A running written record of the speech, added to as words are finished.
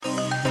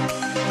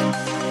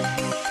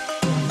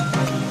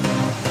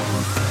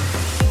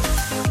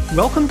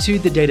Welcome to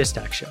the Data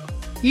Stack Show.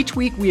 Each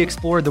week, we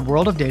explore the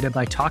world of data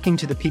by talking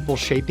to the people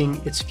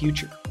shaping its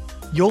future.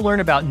 You'll learn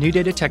about new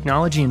data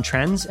technology and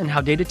trends and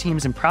how data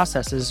teams and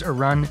processes are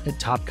run at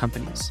top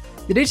companies.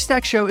 The Data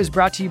Stack Show is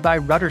brought to you by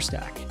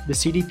RudderStack, the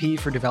CDP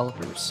for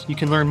developers. You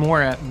can learn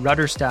more at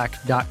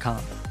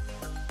rudderstack.com.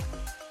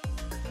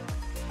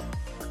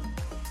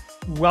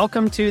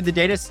 Welcome to the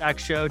Data Stack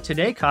Show.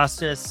 Today,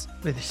 Costas,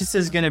 this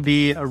is going to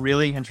be a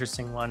really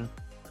interesting one.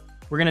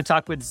 We're going to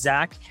talk with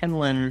Zack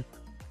Hendlin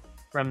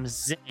from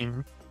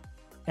Zing.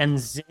 And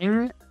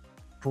Zing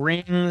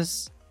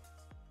brings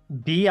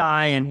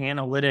BI and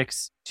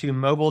analytics to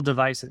mobile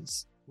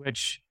devices,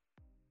 which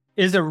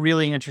is a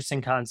really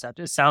interesting concept.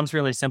 It sounds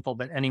really simple,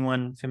 but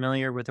anyone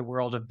familiar with the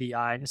world of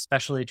BI,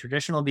 especially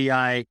traditional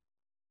BI,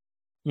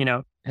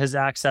 has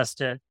access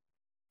to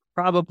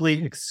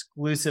probably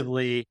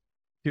exclusively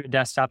to a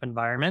desktop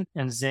environment.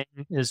 And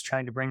Zing is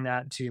trying to bring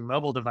that to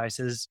mobile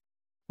devices,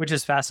 which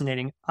is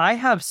fascinating. I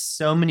have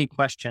so many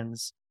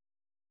questions.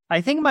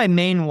 I think my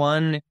main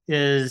one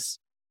is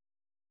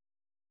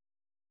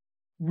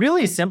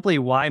really simply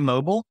why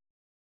mobile?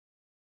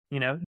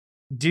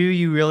 Do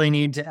you really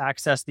need to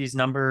access these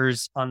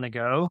numbers on the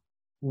go?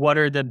 What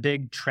are the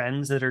big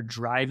trends that are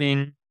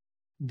driving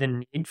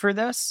the need for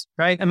this,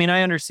 right? I mean,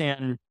 I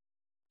understand,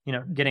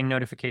 getting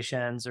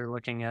notifications or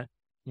looking at,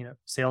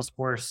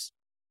 Salesforce,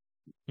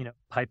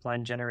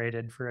 pipeline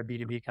generated for a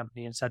B2B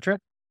company, et cetera,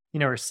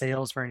 or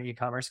sales for an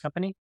e-commerce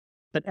company.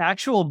 But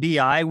actual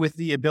BI with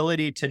the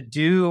ability to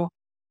do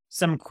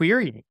some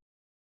querying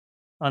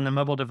on the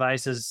mobile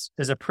device is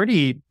a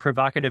pretty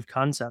provocative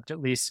concept, at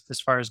least as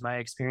far as my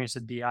experience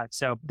with BI.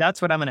 So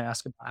that's what I'm going to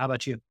ask about. How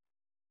about you?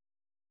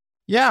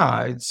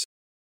 Yeah, it's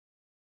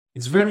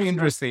very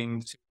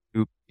interesting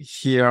to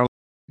hear,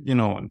 in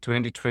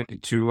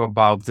 2022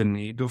 about the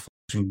need of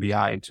pushing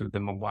BI to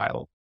the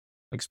mobile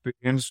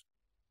experience.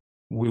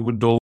 We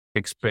would all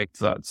expect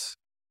that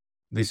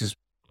this is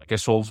like a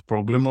solved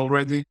problem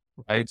already,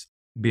 right?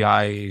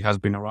 BI has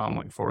been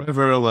around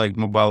forever,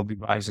 mobile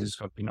devices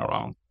have been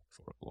around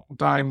for a long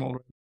time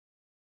already.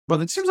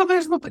 But it seems that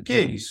that's not the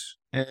case.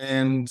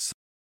 And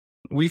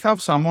we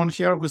have someone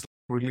here who's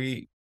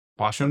really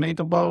passionate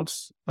about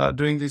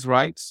doing this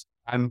right.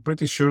 I'm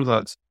pretty sure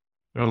that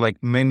there are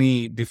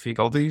many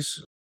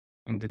difficulties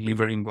in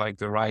delivering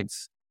the right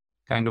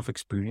kind of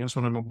experience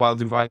on a mobile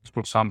device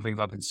for something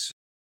that is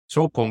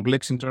so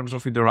complex in terms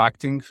of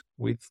interacting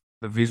with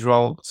the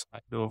visual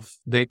side of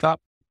data.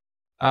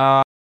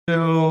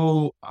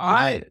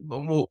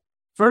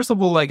 First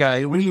of all, I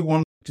really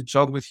want to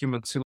chat with him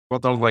and see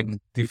what are the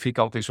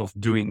difficulties of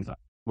doing that.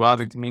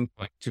 What it means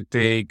to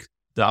take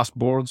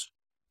dashboards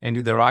and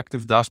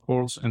interactive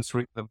dashboards and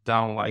shrink them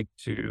down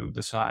to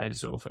the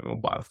size of a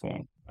mobile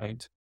phone,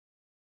 right?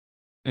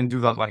 And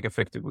do that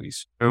effectively.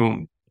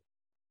 So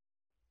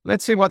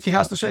let's see what he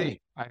has to say.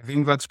 I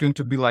think that's going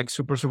to be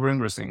super, super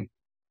interesting.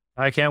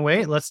 I can't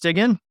wait. Let's dig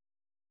in.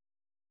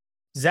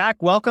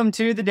 Zack, welcome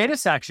to the Data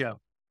Stack Show.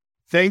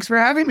 Thanks for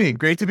having me.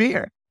 Great to be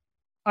here.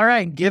 All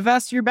right. Give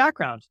us your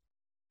background.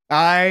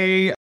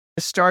 I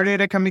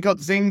started a company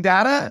called Zing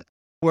Data,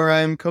 where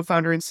I'm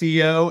co-founder and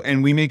CEO,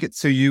 and we make it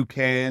so you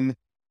can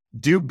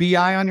do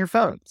BI on your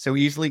phone. So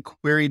easily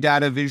query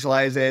data,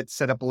 visualize it,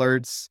 set up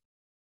alerts,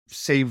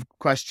 save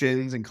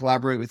questions, and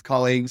collaborate with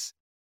colleagues.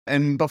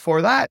 And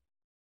before that,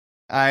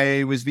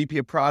 I was VP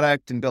of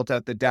product and built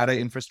out the data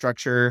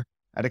infrastructure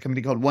at a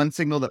company called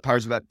OneSignal that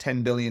powers about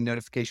 10 billion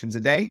notifications a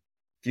day.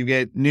 If you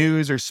get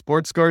news or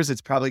sports scores,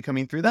 it's probably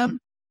coming through them.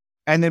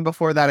 And then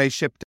before that, I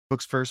shipped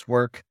Facebook's first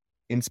work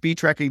in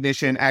speech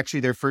recognition, actually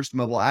their first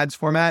mobile ads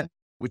format,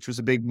 which was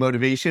a big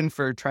motivation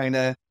for trying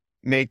to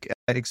make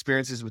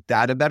experiences with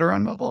data better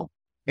on mobile.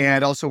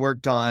 And also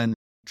worked on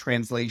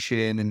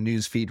translation and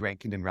newsfeed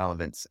ranking and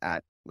relevance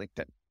at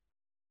LinkedIn.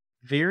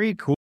 Very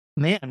cool.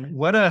 Man,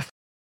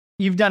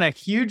 you've done a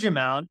huge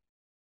amount.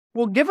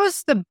 Well, give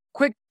us the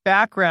quick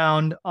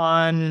background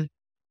on,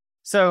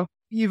 so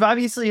you've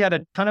obviously had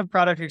a ton of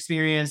product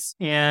experience,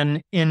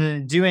 and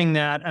in doing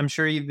that, I'm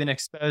sure you've been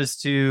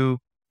exposed to,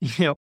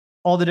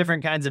 all the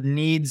different kinds of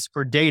needs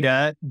for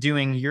data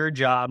doing your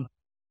job.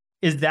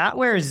 Is that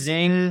where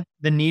Zing,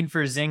 the need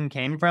for Zing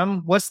came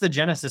from? What's the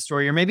genesis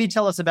story? Or maybe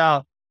tell us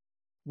about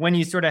when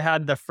you sort of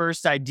had the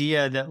first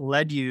idea that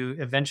led you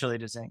eventually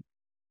to Zing.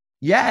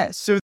 Yeah.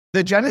 So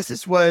the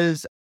genesis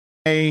was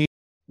I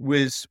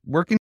was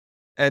working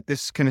at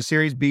this kind of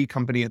Series B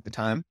company at the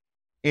time,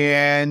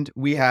 and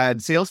we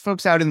had sales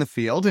folks out in the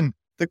field. And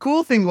the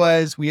cool thing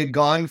was we had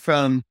gone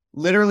from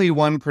literally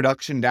one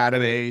production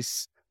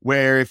database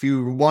where if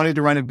you wanted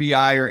to run a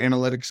BI or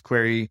analytics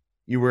query,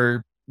 you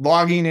were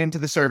logging into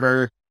the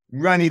server,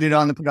 running it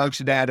on the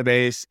production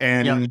database,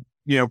 and,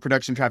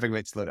 production traffic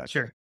might slow down.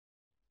 Sure.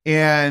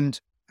 And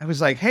I was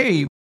like,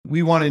 hey,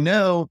 we want to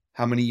know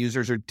how many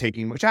users are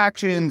taking which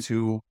actions,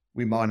 who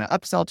we want to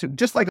upsell to,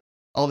 just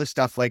all this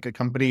stuff, like a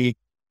company.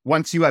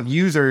 Once you have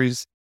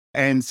users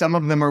and some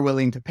of them are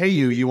willing to pay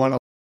you, you want to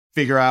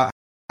figure out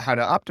how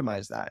to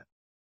optimize that.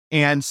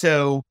 And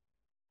so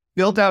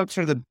built out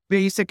sort of the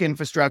basic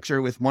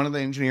infrastructure with one of the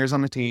engineers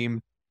on the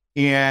team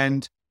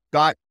and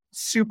got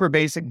super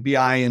basic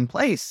BI in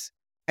place.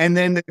 And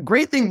then the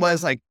great thing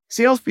was like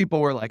salespeople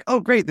were like, oh,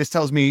 great. This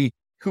tells me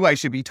who I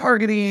should be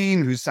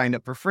targeting, who's signed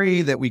up for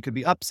free that we could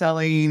be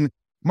upselling.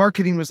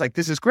 Marketing was like,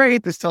 this is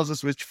great. This tells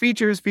us which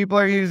features people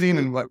are using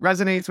and what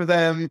resonates with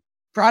them.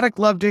 Product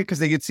loved it because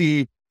they could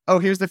see, oh,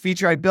 here's the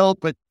feature I built,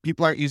 but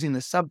people aren't using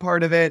the sub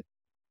part of it.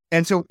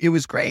 And so it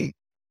was great.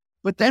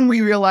 But then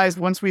we realized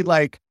once we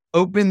like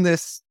opened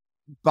this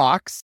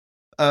box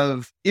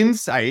of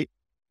insight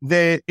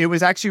that it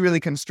was actually really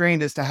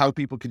constrained as to how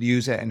people could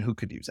use it and who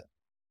could use it.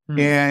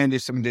 And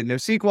if someone didn't know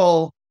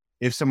SQL,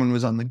 if someone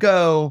was on the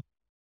go,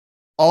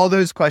 all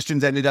those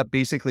questions ended up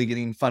basically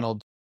getting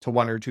funneled to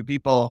one or two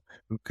people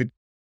who could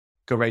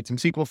go write some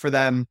SQL for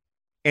them.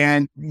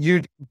 And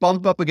you'd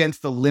bump up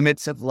against the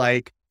limits of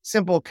like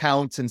simple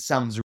counts and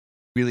sums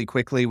really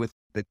quickly with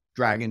the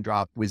drag and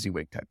drop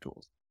WYSIWYG type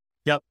tools.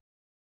 Yep.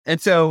 And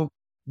so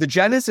the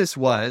genesis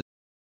was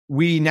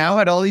we now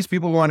had all these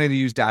people who wanted to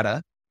use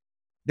data.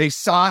 They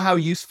saw how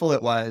useful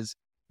it was.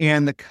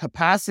 And the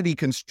capacity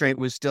constraint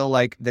was still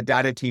like the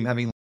data team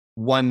having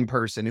one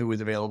person who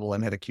was available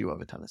and had a queue of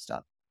a ton of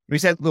stuff. We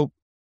said, look,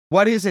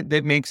 what is it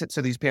that makes it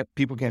so these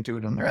people can't do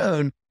it on their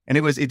own? And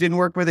it didn't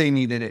work where they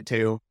needed it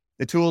to.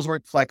 The tools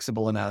weren't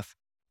flexible enough.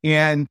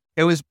 And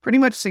it was pretty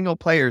much single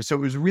player. So it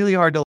was really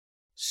hard to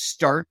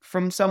start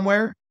from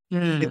somewhere.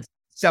 If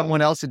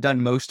someone else had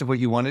done most of what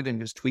you wanted and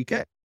just tweak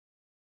it.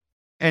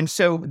 And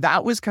so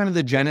that was kind of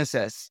the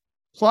genesis.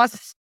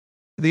 Plus,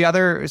 the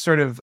other sort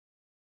of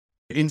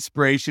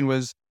inspiration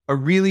was a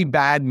really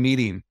bad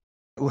meeting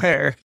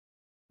where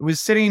I was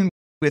sitting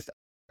with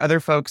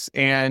other folks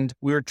and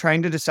we were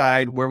trying to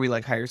decide where we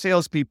like hire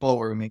salespeople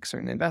or we make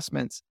certain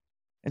investments.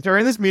 And so we're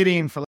in this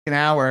meeting for like an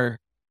hour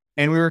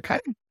and we were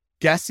kind of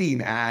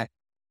guessing at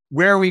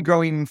where are we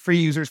growing free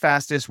users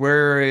fastest?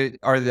 Where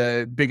are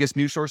the biggest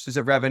new sources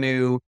of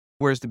revenue?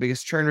 Where's the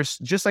biggest churn?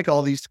 Just like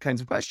all these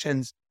kinds of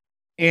questions.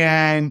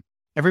 And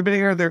everybody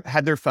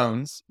had their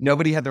phones.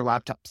 Nobody had their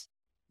laptops.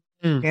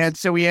 And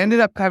so we ended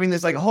up having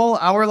this like whole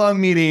hour-long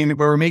meeting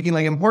where we're making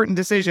like important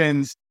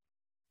decisions.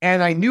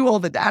 And I knew all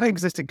the data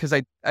existed because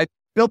I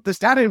built this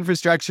data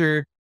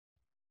infrastructure.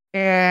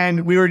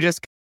 And we were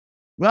just,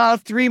 well,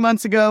 3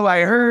 months ago,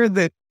 I heard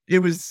that it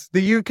was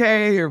the UK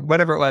or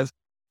whatever it was.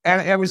 And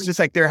I was just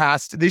like,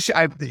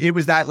 it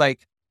was that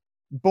like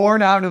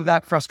born out of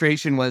that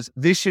frustration was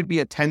this should be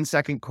a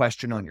 10-second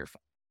question on your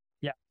phone.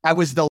 Yeah.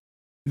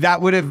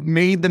 That would have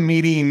made the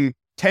meeting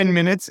 10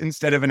 minutes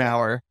instead of an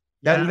hour.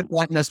 That would have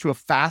gotten us to a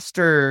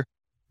faster,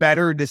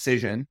 better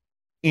decision.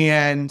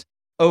 And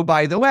oh,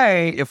 by the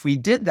way, if we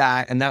did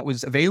that and that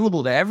was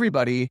available to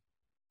everybody,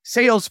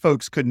 sales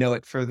folks could know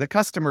it for the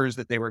customers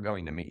that they were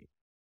going to meet.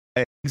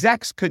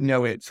 Execs could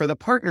know it for the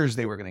partners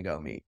they were going to go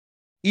meet.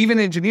 Even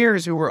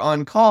engineers who were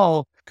on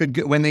call could,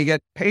 when they get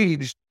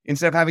paged,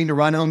 instead of having to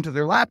run home to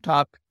their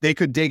laptop, they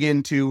could dig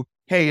into,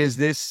 hey, is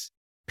this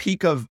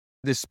peak of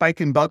this spike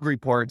in bug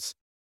reports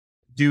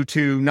due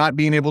to not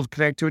being able to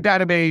connect to a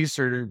database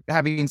or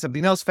having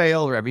something else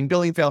fail or having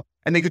billing fail?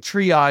 And they could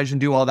triage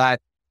and do all that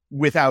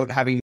without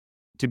having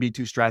to be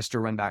too stressed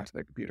or run back to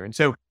their computer. And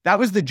so that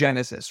was the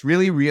genesis,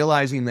 really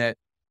realizing that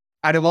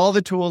out of all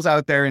the tools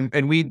out there,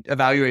 and we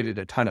evaluated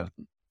a ton of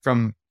them,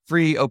 from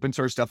free open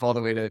source stuff all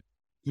the way to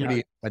pretty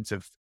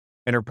expensive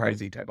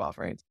enterprise-y type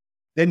offerings,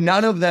 that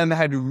none of them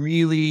had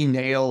really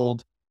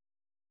nailed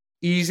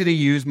easy to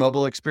use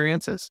mobile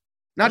experiences,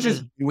 not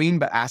just doing,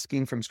 but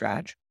asking from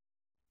scratch.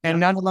 And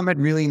none of them had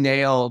really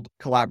nailed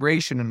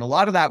collaboration. And a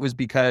lot of that was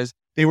because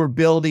they were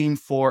building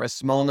for a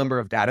small number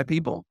of data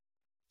people.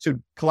 So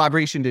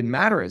collaboration didn't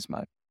matter as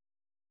much.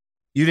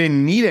 You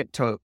didn't need it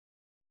to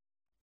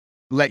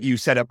let you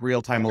set up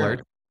real-time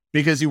alert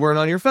because you weren't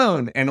on your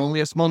phone and only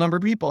a small number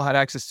of people had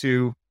access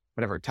to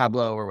whatever,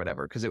 Tableau or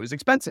whatever, because it was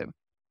expensive.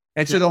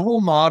 And so the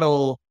whole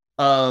model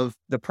of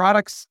the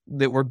products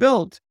that were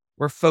built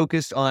were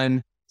focused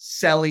on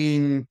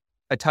selling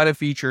a ton of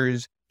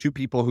features to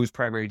people whose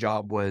primary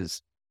job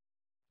was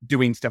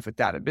doing stuff with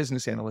data,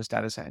 business analysts,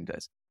 data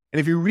scientists. And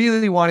if you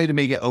really wanted to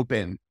make it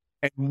open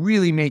and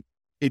really make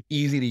it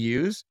easy to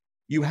use,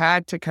 you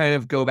had to kind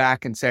of go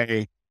back and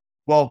say,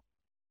 well,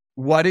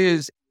 what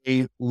is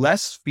a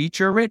less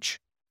feature rich,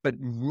 but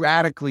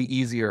radically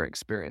easier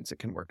experience that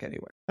can work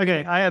anywhere?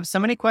 Okay. I have so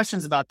many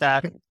questions about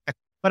that,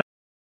 but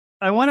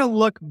I want to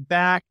look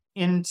back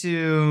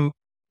into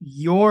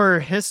your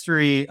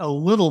history a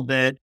little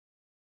bit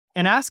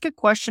and ask a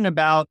question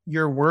about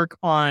your work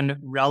on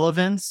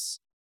relevance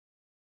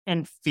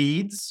and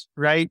feeds,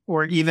 right?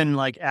 Or even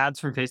like ads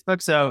from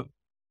Facebook. So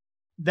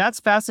that's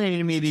fascinating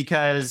to me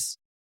because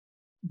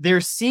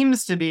there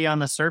seems to be on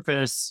the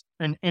surface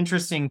an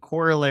interesting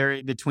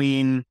corollary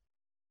between,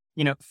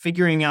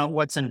 figuring out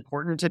what's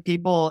important to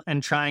people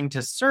and trying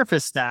to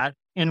surface that.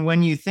 And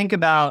when you think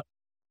about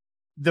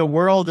the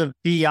world of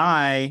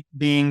BI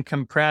being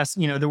compressed,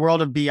 the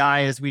world of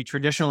BI as we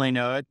traditionally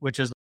know it, which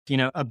is,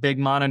 a big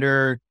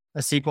monitor, a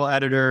SQL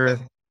editor,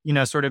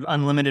 sort of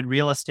unlimited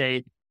real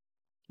estate.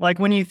 like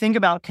when you think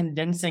about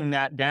condensing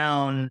that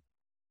down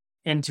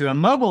into a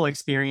mobile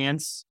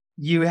experience,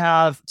 you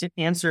have to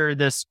answer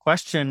this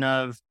question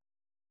of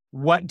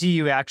what do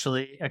you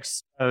actually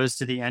expose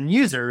to the end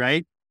user,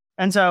 right?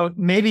 And so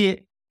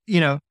maybe,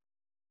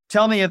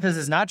 tell me if this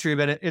is not true,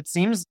 but it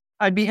seems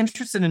I'd be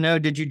interested to know,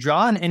 did you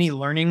draw on any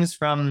learnings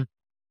from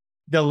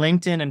the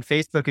LinkedIn and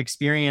Facebook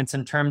experience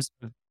in terms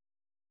of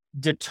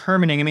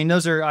determining, I mean,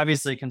 those are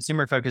obviously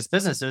consumer focused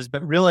businesses,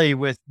 but really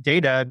with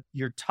data,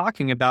 you're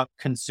talking about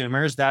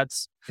consumers.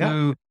 That's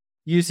who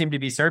you seem to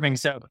be serving.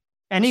 So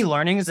any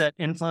learnings that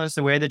influence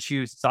the way that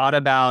you thought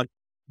about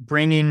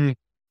curating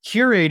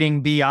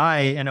BI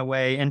in a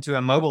way into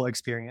a mobile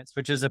experience,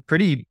 which is a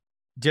pretty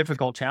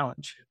difficult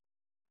challenge?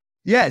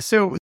 Yeah.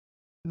 So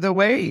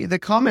the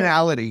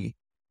commonality,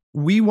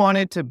 we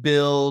wanted to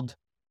build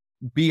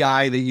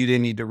BI that you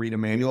didn't need to read a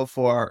manual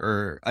for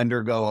or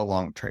undergo a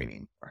long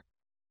training for.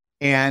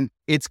 And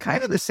it's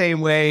kind of the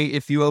same way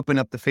if you open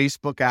up the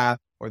Facebook app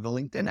or the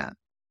LinkedIn app,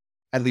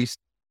 at least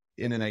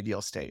in an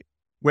ideal state,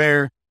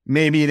 where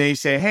maybe they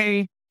say,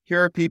 hey,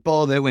 here are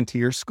people that went to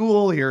your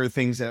school. Here are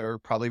things that are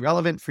probably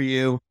relevant for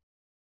you.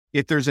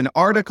 If there's an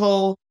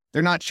article,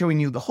 they're not showing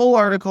you the whole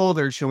article.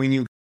 They're showing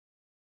you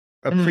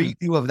a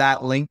preview of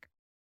that link.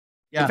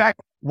 Yeah. In fact,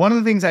 one of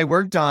the things I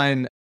worked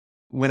on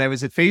when I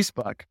was at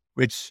Facebook,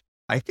 which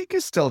I think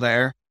is still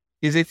there,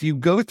 is if you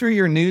go through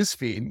your news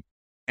feed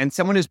and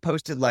someone has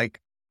posted like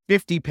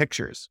 50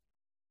 pictures.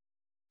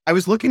 I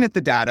was looking at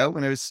the data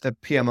when I was a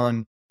PM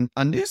on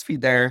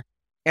newsfeed there,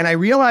 and I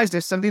realized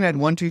if something had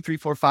 1, 2, 3,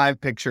 4, 5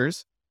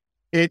 pictures,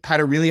 it had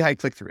a really high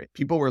click-through rate.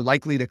 People were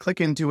likely to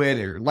click into it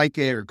or like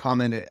it or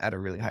comment it at a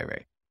really high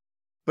rate.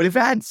 But if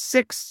it had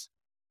 6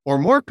 or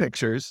more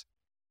pictures,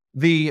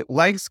 the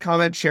likes,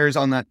 comments, shares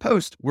on that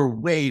post were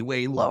way,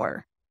 way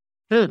lower.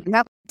 And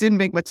that didn't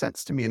make much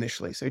sense to me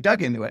initially. So I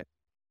dug into it.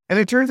 And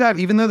it turns out,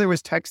 even though there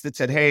was text that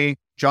said, hey,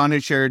 John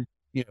has shared,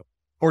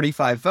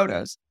 45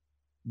 photos,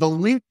 the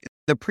link,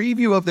 the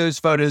preview of those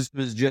photos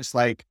was just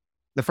like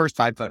the first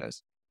 5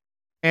 photos.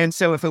 And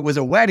so if it was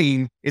a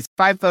wedding, it's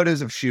 5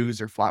 photos of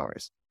shoes or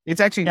flowers. It's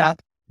actually not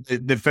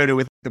the photo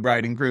with the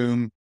bride and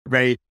groom,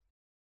 right?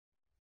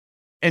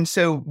 And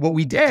so what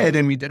we did,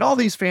 and we did all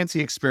these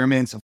fancy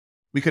experiments,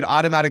 we could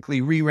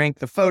automatically re-rank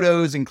the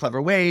photos in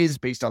clever ways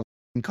based on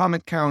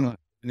comment count on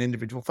an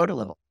individual photo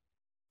level.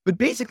 But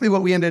basically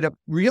what we ended up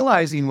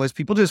realizing was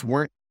people just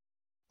weren't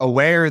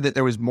aware that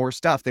there was more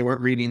stuff. They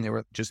weren't reading, they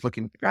were just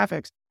looking at the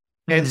graphics.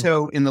 And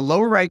so in the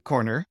lower right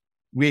corner,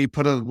 we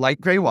put a light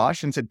gray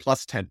wash and said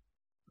plus 10,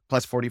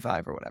 plus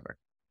 45 or whatever.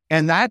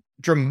 And that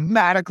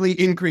dramatically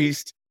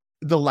increased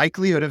the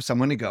likelihood of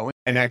someone to go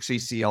and actually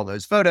see all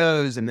those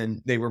photos. And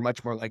then they were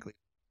much more likely,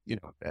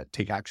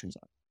 take actions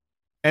on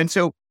it. And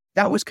so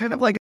that was kind of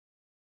like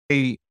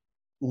a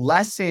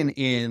lesson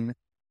in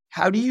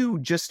how do you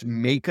just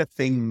make a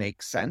thing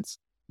make sense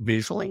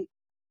visually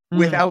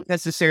without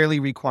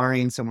necessarily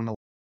requiring someone to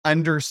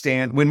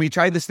understand. When we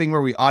tried this thing where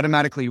we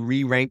automatically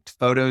re-ranked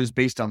photos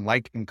based on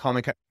like and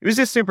comment, it was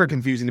just super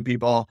confusing to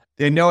people.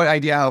 They had no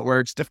idea how it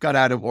worked. Stuff got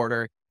out of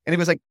order. And it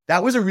was like,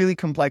 that was a really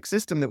complex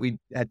system that we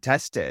had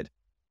tested.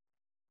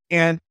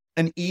 And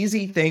an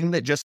easy thing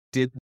that just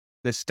did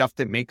the stuff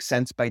that makes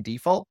sense by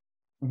default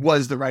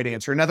was the right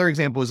answer. Another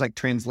example is like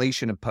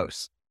translation of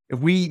posts. If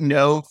we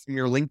know from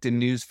your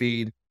LinkedIn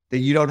newsfeed that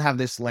you don't have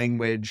this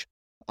language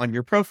on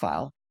your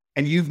profile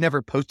and you've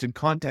never posted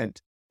content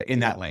in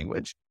that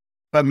language,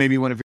 but maybe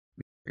one of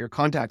your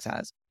contacts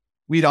has,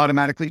 we'd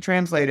automatically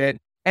translate it.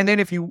 And then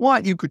if you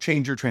want, you could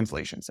change your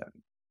translation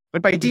setting.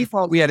 But by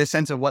default, we had a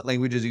sense of what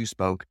languages you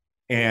spoke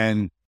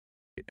and,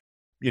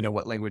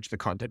 what language the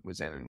content was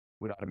in and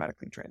would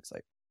automatically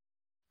translate.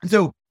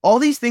 So all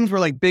these things were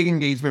like big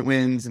engagement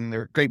wins and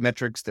they're great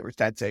metrics that were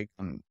stat-sake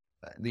on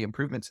the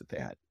improvements that they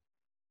had.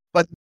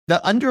 But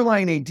the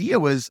underlying idea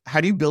was, how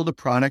do you build a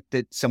product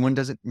that someone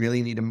doesn't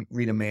really need to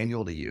read a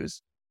manual to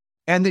use?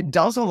 And it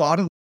does a lot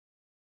of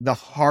the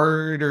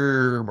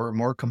harder or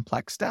more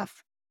complex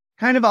stuff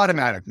kind of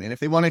automatically. And if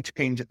they want to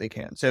change it, they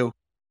can. So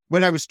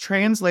when I was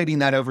translating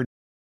that over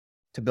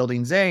to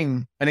building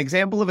Zing, an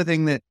example of a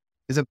thing that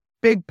is a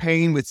big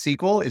pain with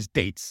SQL is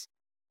dates.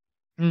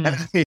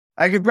 And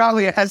I could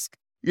probably ask,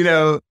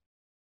 even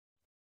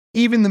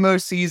the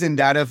most seasoned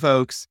data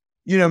folks,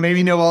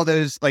 maybe know all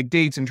those like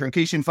dates and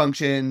truncation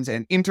functions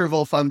and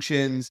interval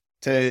functions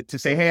to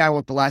say, hey, I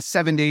want the last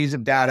 7 days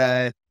of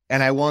data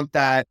and I want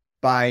that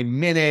by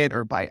minute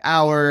or by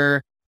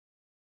hour.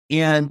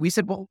 And we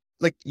said, well,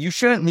 like you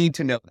shouldn't need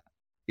to know that.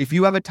 If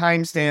you have a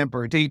timestamp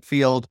or a date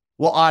field,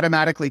 we'll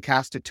automatically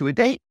cast it to a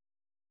date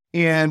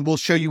and we'll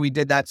show you we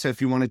did that. So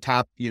if you want to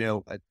tap,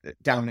 a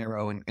down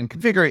arrow and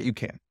configure it, you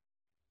can.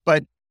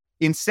 But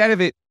instead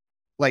of it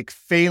like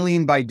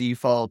failing by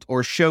default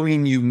or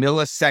showing you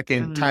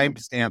millisecond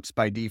timestamps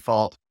by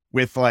default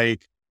with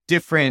like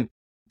different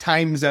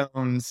time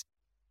zones,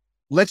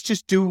 let's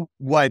just do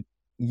what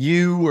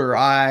you or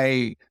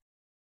I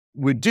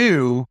would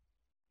do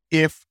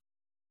if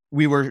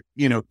we were,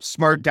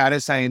 smart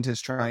data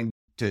scientists trying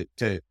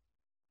to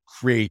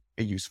create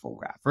a useful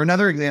graph. Or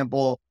another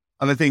example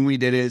of a thing we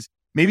did is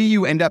maybe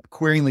you end up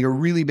querying like a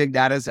really big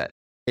data set.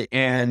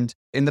 And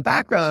in the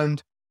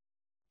background,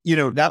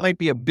 that might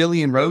be a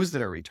billion rows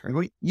that are returned.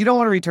 Well, you don't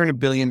want to return a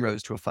billion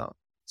rows to a phone.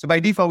 So by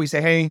default, we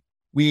say, hey,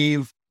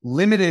 we've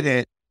limited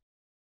it.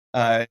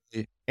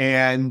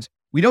 And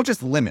we don't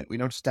just limit. We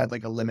don't just add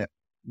like a limit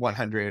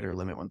 100 or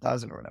limit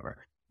 1000 or whatever.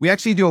 We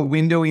actually do a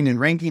windowing and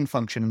ranking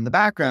function in the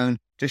background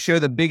to show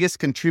the biggest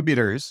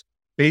contributors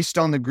based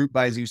on the group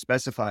bys you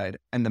specified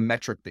and the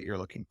metric that you're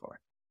looking for.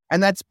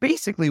 And that's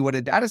basically what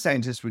a data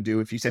scientist would do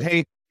if you said,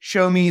 hey,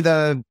 show me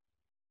the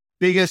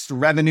biggest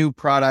revenue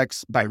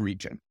products by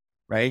region,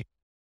 right?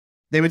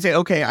 They would say,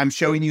 okay, I'm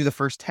showing you the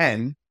first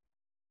 10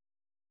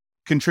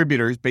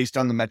 contributors based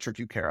on the metric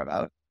you care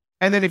about.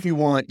 And then if you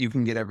want, you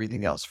can get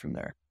everything else from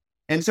there.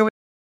 And so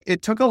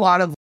it took a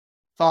lot of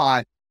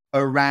thought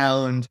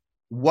around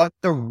what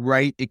the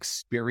right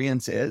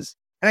experience is.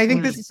 And I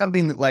think this is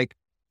something that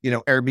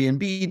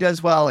Airbnb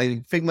does well, I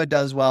think Figma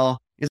does well,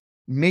 is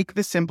make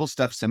the simple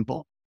stuff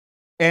simple.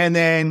 And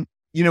then,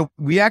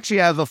 we actually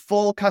have a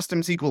full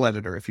custom SQL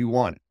editor if you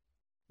want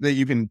that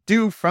you can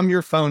do from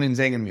your phone in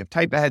Zing, and we have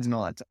type aheads and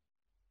all that stuff.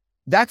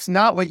 That's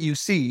not what you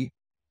see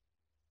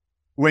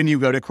when you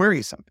go to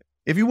query something.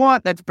 If you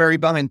want, that's buried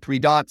behind 3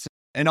 dots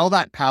and all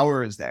that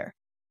power is there.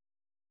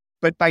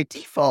 But by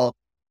default,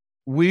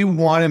 we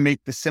want to make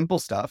the simple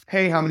stuff.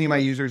 Hey, how many of my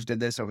users did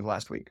this over the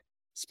last week?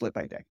 Split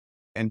by day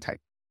and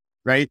type,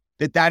 right?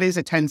 That is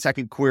a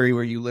 10-second query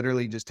where you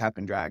literally just tap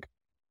and drag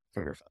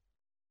from your phone.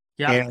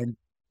 Yeah. And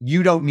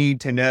you don't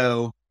need to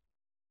know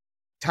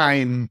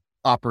time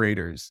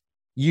operators.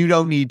 You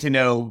don't need to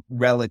know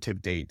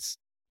relative dates.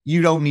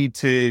 You don't need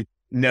to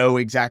know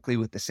exactly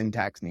what the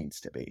syntax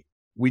needs to be.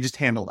 We just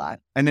handle that.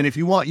 And then if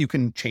you want, you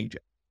can change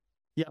it.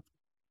 Yeah.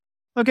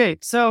 Okay.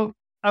 So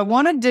I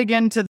want to dig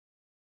into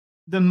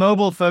the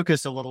mobile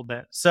focus a little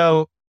bit.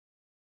 So,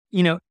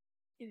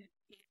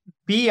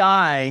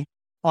 BI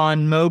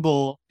on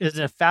mobile is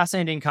a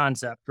fascinating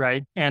concept,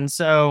 right? And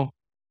so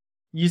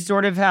you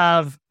sort of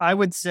have, I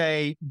would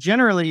say,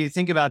 generally you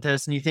think about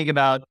this and you think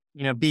about,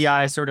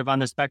 BI sort of on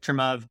the spectrum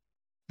of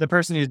the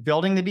person who's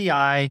building the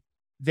BI,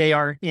 they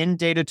are in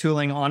data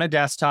tooling on a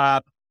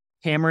desktop,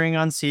 hammering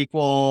on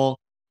SQL,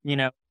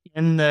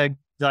 in the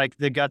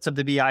guts of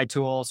the BI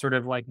tool, sort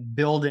of like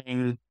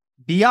building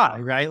BI,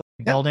 right?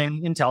 Yeah.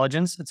 Building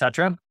intelligence, et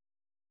cetera.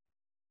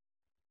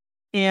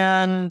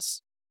 And,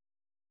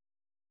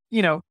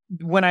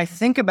 when I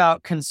think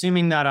about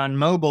consuming that on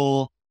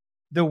mobile,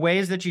 the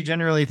ways that you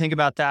generally think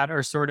about that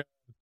are sort of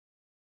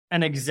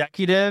an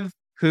executive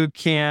who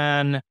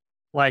can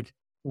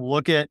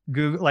look at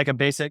Google, like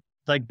basic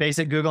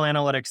Google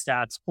Analytics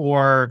stats,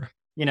 or,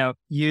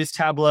 use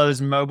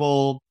Tableau's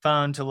mobile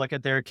phone to look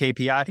at their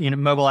KPI,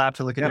 mobile app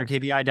to look at their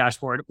KPI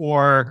dashboard,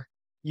 or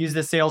use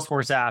the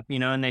Salesforce app,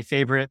 and they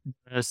favorite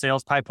the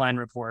sales pipeline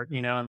report,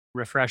 and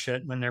refresh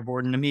it when they're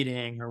bored in a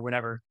meeting or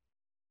whatever.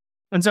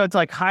 And so it's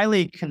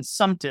highly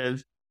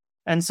consumptive.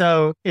 And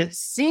so it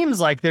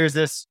seems like there's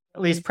this, at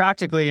least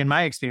practically in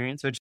my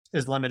experience, which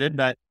is limited,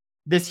 but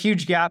this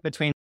huge gap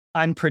between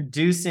I'm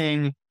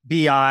producing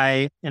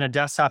BI in a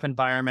desktop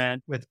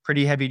environment with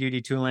pretty heavy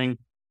duty tooling,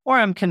 or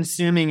I'm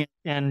consuming it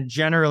in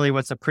generally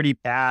what's a pretty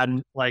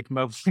bad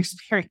mobile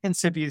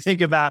experience. If you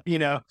think about,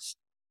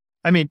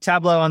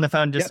 Tableau on the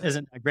phone just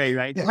isn't that great,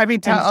 right? I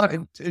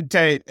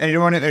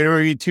don't want to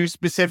be too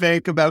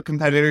specific about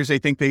competitors. I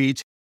think they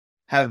each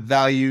have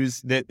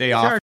values that they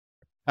offer.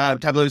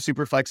 Tableau is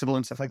super flexible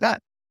and stuff like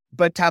that.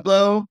 But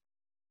Tableau,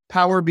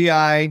 Power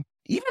BI,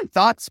 even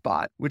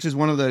ThoughtSpot, which is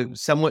one of the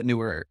somewhat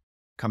newer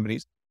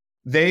companies,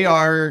 they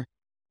are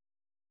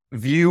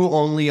view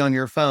only on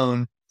your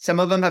phone. Some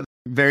of them have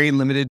very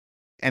limited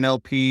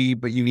NLP,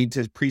 but you need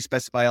to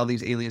pre-specify all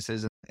these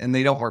aliases and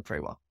they don't work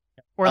very well.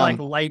 Or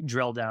light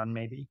drill down,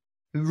 maybe.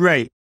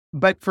 Right.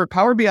 But for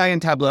Power BI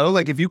and Tableau,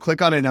 if you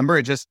click on a number,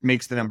 it just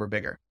makes the number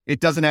bigger. It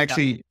doesn't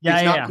actually,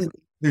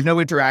 there's no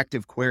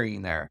interactive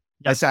querying there.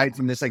 Yep. Aside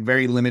from this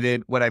very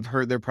limited, what I've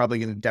heard they're probably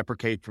going to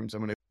deprecate from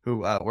someone who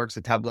works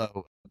at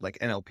Tableau,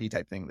 NLP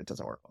type thing that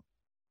doesn't work well.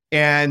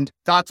 And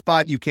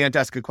ThoughtSpot, you can't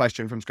ask a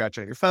question from scratch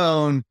on your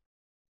phone.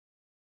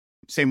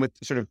 Same with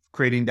sort of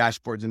creating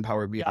dashboards in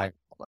Power BI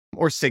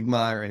or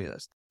Sigma or any of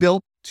this.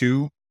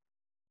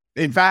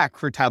 In fact,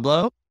 for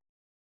Tableau,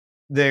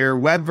 their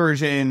web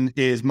version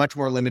is much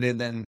more limited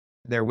than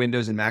their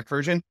Windows and Mac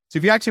version. So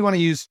if you actually want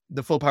to use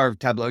the full power of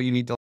Tableau, you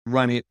need to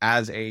run it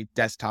as a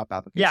desktop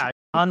application. Yeah,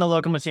 on the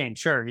local machine.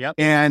 Sure. Yep.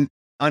 And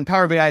on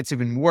Power BI, it's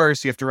even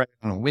worse. You have to run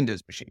it on a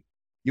Windows machine.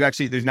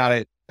 There's not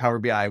a Power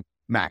BI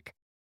Mac.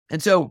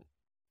 And so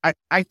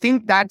I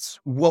think that's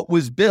what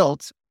was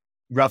built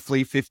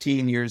roughly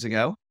 15 years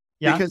ago,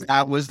 because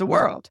that was the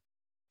world.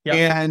 Yep.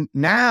 And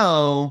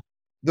now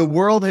the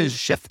world has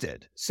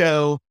shifted.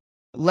 So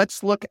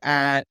let's look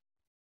at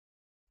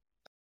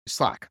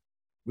Slack,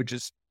 which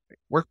is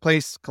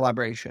workplace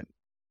collaboration.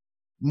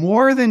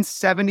 More than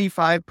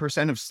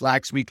 75% of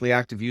Slack's weekly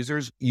active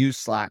users use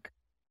Slack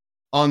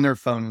on their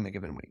phone in a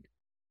given week.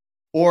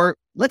 Or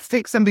let's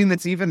take something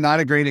that's even not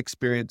a great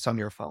experience on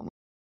your phone.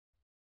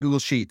 Google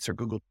Sheets or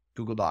Google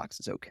Docs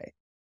is okay.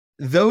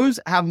 those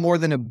have more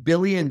than 1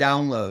 billion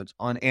downloads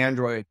on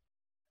Android.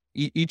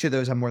 Each of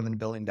those have more than 1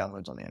 billion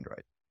downloads on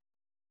Android.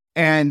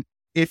 And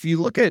if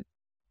you look at,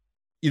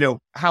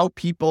 how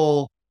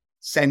people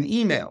send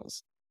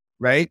emails,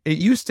 right? It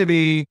used to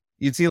be,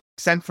 you'd see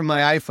sent from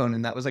my iPhone,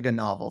 and that was like a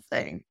novel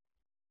thing.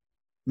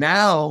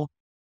 Now,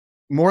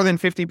 more than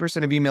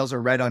 50% of emails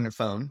are read on your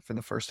phone for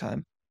the first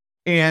time.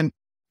 And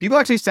people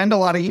actually send a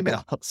lot of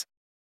emails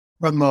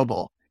from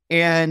mobile.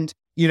 And,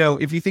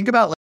 if you think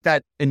about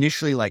that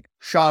initially,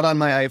 shot on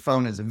my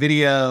iPhone as a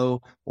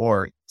video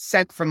or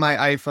sent from my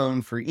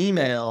iPhone for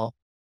email,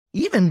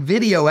 even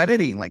video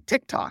editing like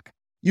TikTok,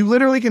 you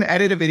literally can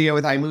edit a video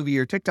with iMovie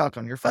or TikTok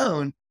on your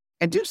phone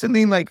and do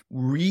something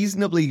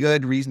reasonably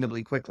good,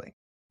 reasonably quickly.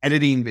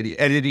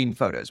 Editing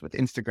photos with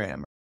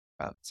Instagram,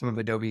 some of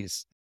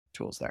Adobe's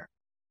tools there.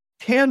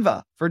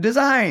 Canva for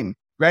design,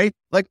 right?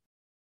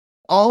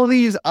 All of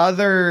these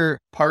other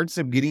parts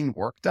of getting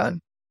work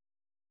done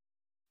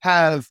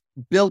have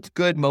built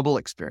good mobile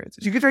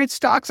experiences. You can trade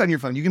stocks on your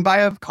phone. You can buy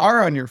a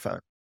car on your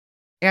phone.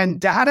 And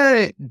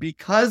data,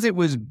 because it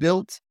was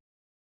built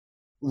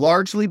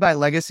largely by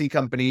legacy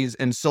companies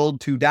and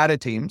sold to data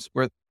teams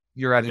where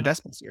you're at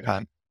investments your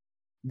time,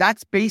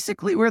 that's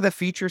basically where the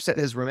feature set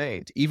has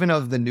remained, even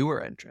of the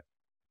newer entrant.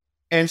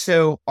 And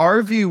so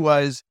our view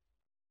was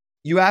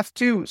you have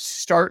to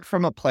start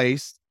from a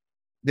place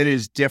that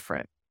is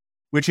different,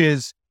 which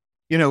is,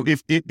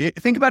 if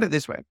think about it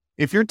this way.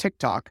 If you're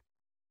TikTok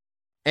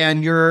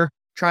and you're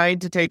trying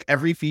to take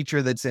every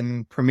feature that's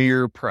in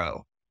Premiere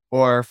Pro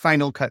or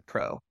Final Cut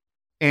Pro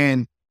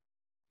and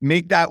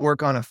make that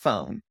work on a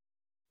phone,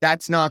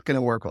 that's not going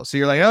to work well. So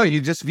you're like, oh,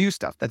 you just view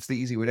stuff. That's the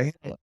easy way to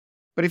handle it.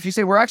 But if you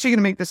say, we're actually going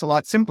to make this a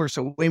lot simpler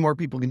so way more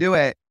people can do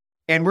it,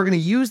 and we're going to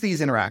use these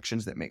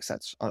interactions that make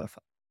sense on a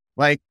phone,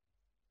 like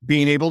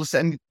being able to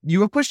send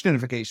you a push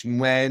notification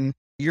when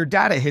your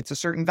data hits a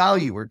certain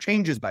value or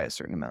changes by a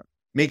certain amount,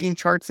 making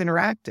charts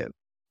interactive,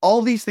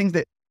 all these things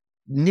that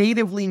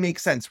natively make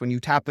sense when you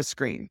tap a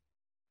screen,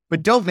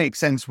 but don't make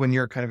sense when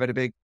you're kind of at a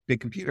big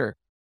computer.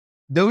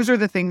 Those are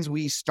the things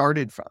we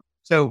started from.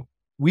 So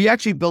we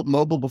actually built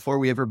mobile before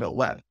we ever built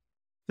web.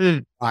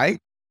 Why?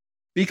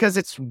 Because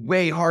it's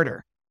way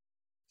harder.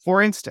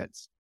 For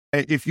instance,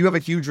 if you have a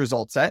huge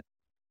result set,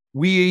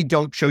 we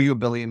don't show you 1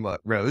 billion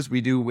rows.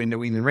 We do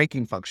windowing and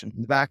ranking function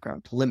in the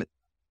background to limit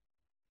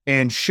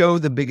and show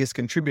the biggest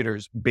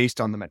contributors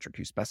based on the metric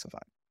you specify.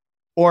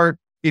 Or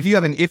if you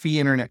have an iffy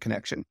internet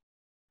connection,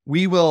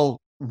 we will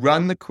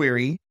run the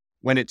query.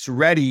 When it's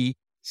ready,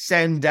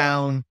 send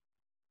down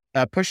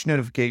a push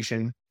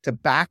notification to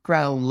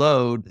background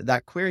load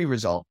that query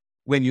result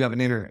when you have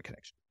an internet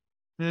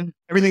connection.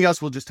 Everything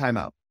else will just time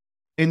out.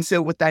 And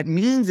so what that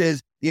means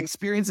is the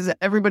experiences that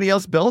everybody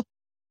else built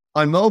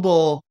on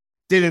mobile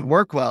didn't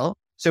work well,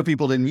 so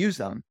people didn't use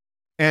them.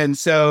 And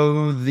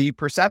so the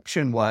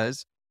perception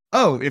was,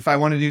 oh, if I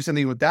want to do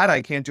something with that,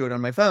 I can't do it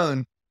on my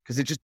phone because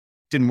it just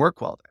didn't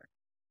work well there.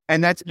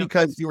 And that's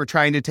because you were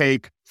trying to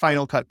take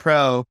Final Cut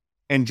Pro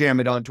and jam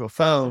it onto a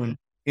phone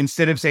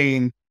instead of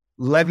saying,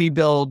 let me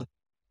build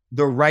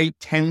the right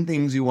 10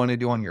 things you want to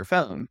do on your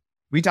phone.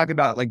 We talk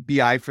about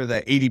BI for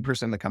the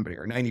 80% of the company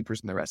or 90%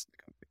 of the rest of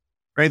the company,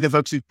 right? The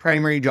folks whose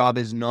primary job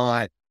is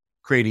not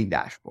creating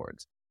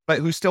dashboards, but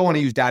who still want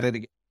to use data to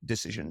get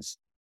decisions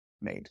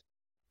made.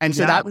 And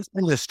so that was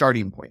the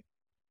starting point.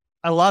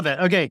 I love it.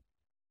 Okay.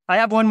 I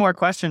have one more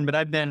question, but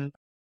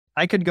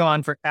I could go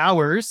on for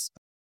hours.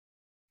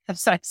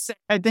 As I say,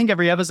 I think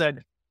every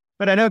episode,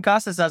 but I know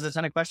Costas has a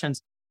ton of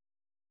questions.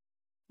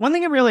 One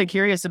thing I'm really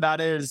curious about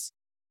is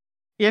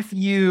if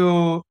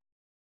one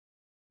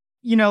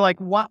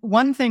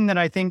thing that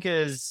I think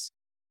is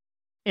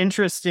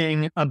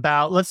interesting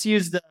about, let's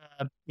use the,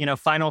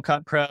 Final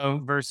Cut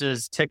Pro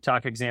versus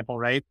TikTok example,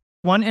 right?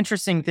 One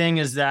interesting thing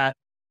is that,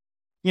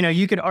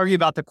 you could argue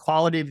about the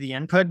quality of the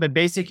input, but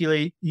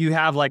basically you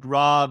have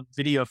raw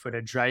video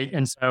footage, right?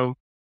 And so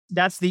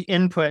that's the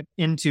input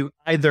into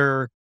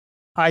either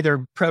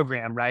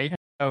program, right?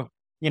 So,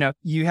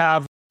 you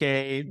have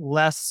a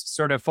less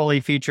sort of fully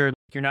featured,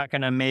 you're not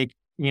going to make,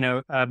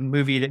 a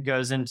movie that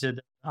goes into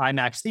the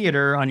IMAX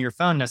theater on your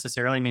phone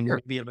necessarily. I mean, you'll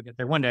be able to get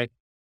there one day.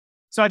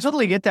 So I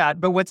totally get that.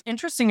 But what's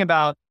interesting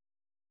about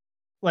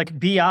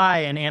BI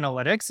and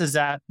analytics is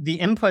that the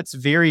inputs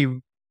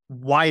vary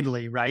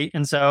widely, right?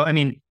 And so,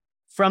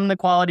 from the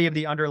quality of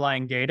the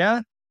underlying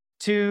data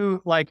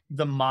to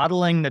the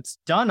modeling that's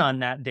done on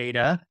that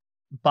data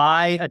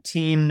by a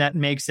team that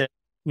makes it,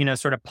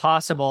 sort of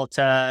possible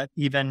to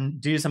even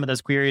do some of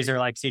those queries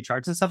or see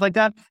charts and stuff like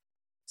that.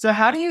 So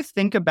how do you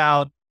think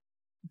about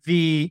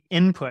the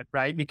input,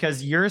 right?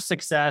 Because your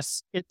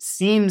success, it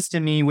seems to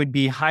me, would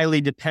be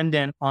highly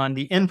dependent on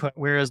the input.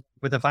 Whereas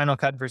with the Final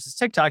Cut versus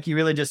TikTok, you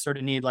really just sort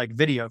of need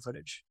video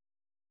footage.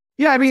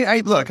 Yeah.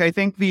 I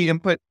think the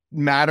input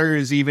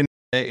matters even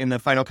in the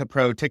Final Cut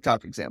Pro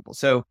TikTok example.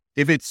 So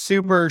if it's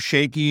super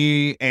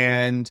shaky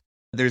and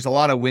there's a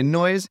lot of wind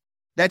noise,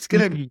 that's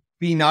going to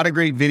be not a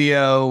great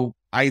video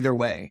either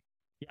way.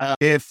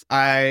 If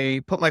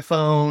I put my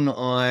phone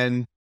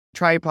on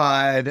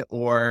tripod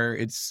or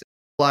it's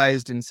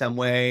stabilized in some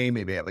way.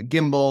 Maybe I have a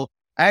gimbal.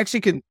 I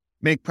actually could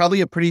make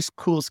probably a pretty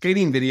cool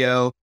skating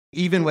video,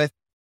 even with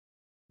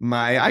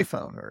my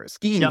iPhone, or a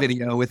skiing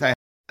video with I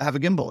have a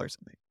gimbal or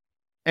something.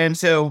 And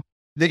so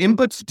the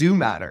inputs do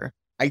matter.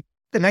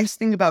 The nice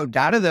thing about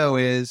data, though,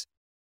 is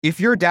if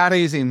your data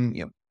is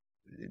in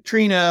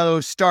Trino,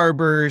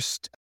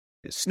 Starburst,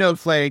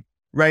 Snowflake,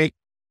 right,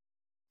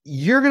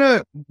 you're going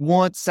to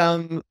want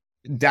some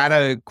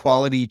data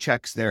quality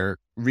checks there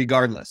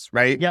regardless,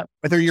 right? Yep.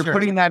 Whether you're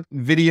putting that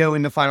video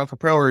into Final Cut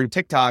Pro or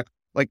TikTok,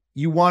 like,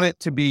 you want it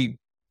to be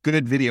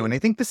good video. And I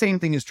think the same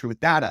thing is true with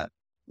data,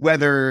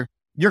 whether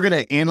you're going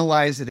to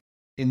analyze it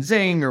in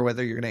Zing or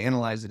whether you're going to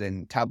analyze it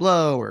in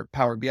Tableau or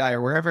Power BI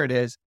or wherever it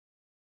is.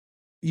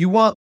 You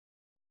want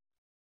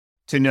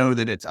to know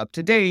that it's up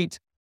to date.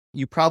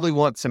 You probably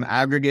want some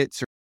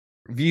aggregates or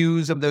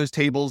views of those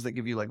tables that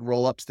give you like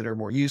roll-ups that are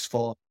more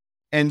useful.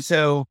 And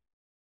so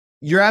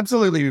you're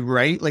absolutely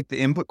right. Like, the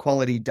input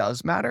quality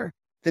does matter.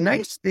 The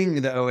nice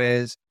thing, though,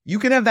 is you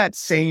can have that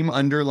same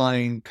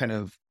underlying kind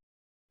of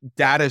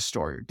data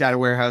store, data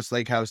warehouse,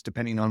 lakehouse,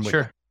 depending on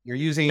what you're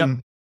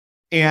using,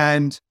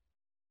 and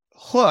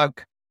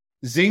hook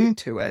Zing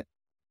to it,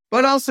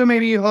 but also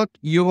maybe hook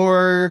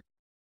your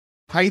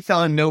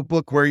Python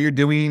notebook where you're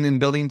doing and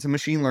building some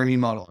machine learning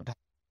model.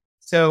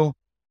 So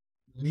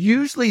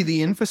usually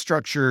the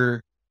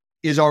infrastructure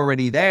is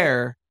already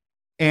there.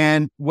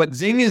 And what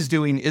Zing is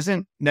doing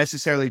isn't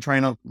necessarily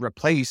trying to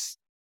replace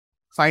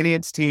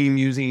finance team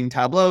using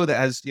Tableau that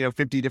has,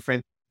 50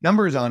 different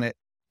numbers on it.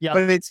 Yeah.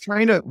 But it's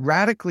trying to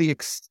radically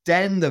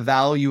extend the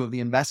value of the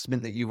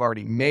investment that you've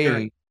already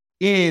made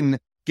in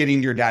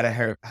getting your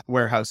data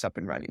warehouse up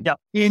and running,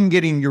 in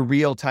getting your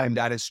real-time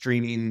data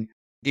streaming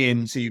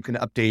in so you can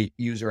update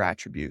user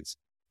attributes,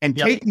 and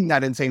taking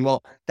that and saying,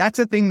 well, that's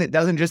a thing that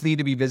doesn't just need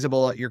to be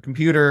visible at your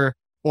computer,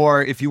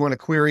 or if you want to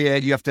query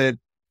it, you have to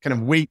kind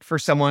of wait for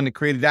someone to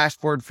create a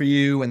dashboard for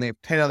you and they have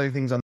 10 other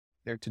things on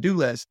their to-do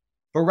list,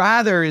 but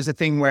rather is a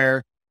thing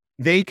where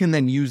they can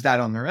then use that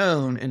on their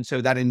own. And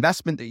so that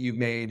investment that you've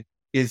made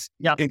is,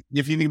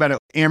 if you think about it,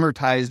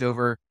 amortized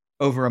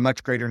over a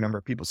much greater number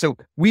of people. So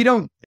we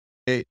don't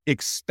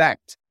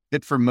expect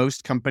that for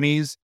most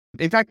companies.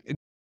 In fact,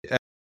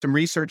 some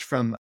research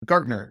from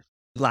Gartner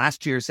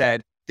last year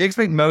said they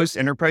expect most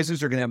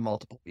enterprises are going to have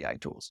multiple BI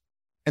tools.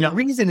 And the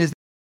reason is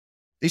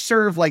they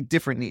serve like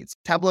different needs.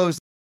 Tableau is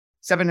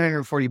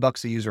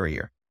 $740 a user a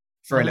year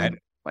for an ed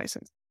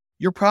license.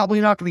 You're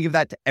probably not going to give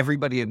that to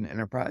everybody in an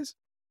enterprise.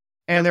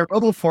 And their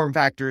mobile form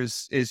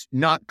factors is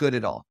not good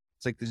at all.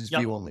 It's like, this is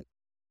view only.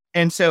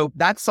 And so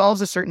that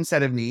solves a certain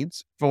set of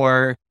needs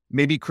for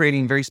maybe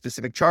creating very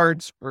specific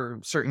charts or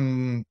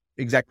certain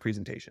exact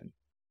presentation.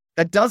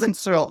 That doesn't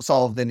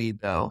solve the need,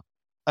 though.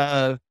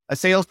 A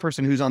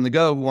salesperson who's on the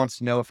go who wants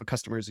to know if a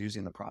customer is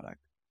using the product.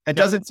 It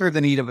doesn't serve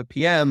the need of a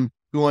PM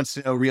who wants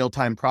to know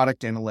real-time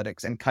product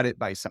analytics and cut it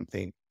by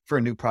something for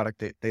a new product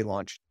that they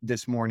launched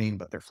this morning,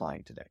 but they're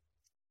flying today.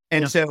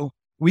 And so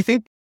we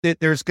think that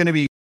there's going to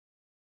be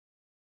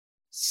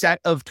set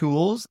of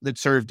tools that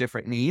serve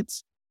different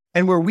needs.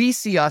 And where we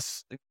see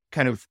us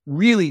kind of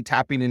really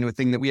tapping into a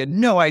thing that we had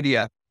no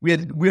idea.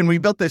 When we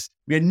built this,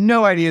 we had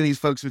no idea these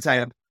folks would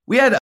sign up. We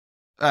had,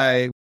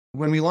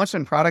 when we launched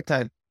on Product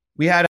Hunt,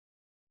 we had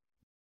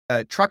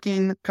a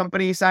trucking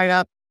company sign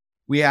up.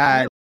 We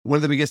had one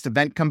of the biggest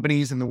event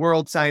companies in the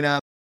world sign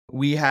up.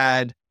 We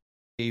had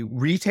a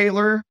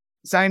retailer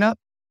sign up.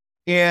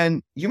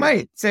 And you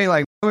might say,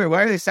 like, why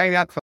are they signing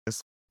up for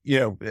this,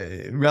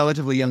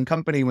 relatively young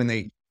company when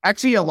they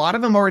actually, a lot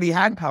of them already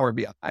had Power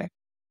BI.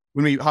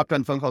 When we hopped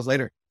on phone calls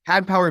later,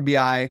 had Power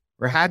BI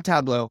or had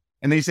Tableau.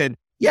 And they said,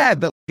 yeah,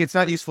 but it's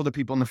not useful to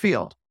people in the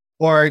field.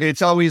 Or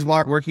it's always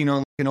working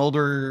on an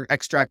older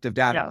extract of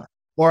data.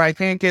 Or I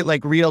can't get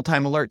like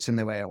real-time alerts in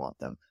the way I want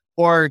them.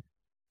 Or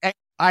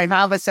I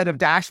have a set of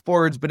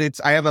dashboards, but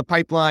I have a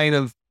pipeline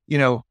of,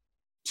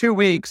 2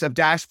 weeks of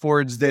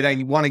dashboards that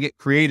I want to get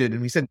created.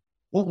 And we said,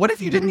 well, what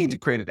if you didn't need to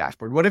create a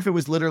dashboard? What if it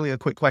was literally a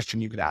quick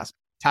question you could ask?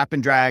 Tap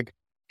and drag,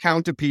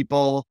 count to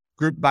people,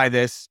 group by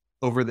this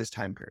over this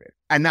time period.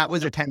 And that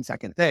was a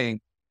 10-second thing.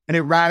 And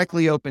it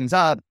radically opens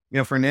up,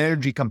 for an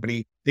energy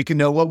company, they can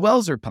know what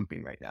wells are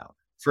pumping right now.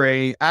 For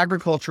a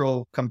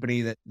agricultural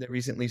company that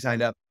recently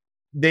signed up,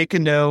 they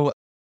can know,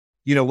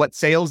 what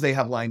sales they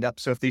have lined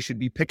up. So if they should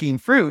be picking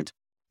fruit,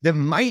 that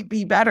might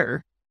be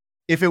better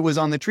if it was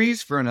on the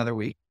trees for another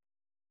week.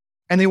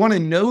 And they want to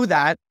know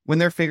that when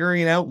they're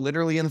figuring out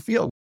literally in the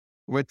field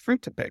what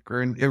fruit to pick,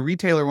 or a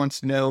retailer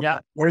wants to know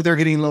where they're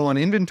getting low on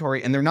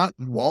inventory, and they're not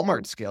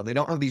Walmart scale. They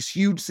don't have these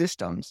huge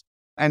systems,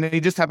 and they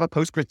just have a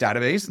Postgres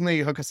database and they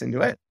hook us into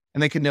it,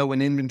 and they can know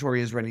when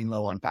inventory is running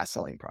low on fast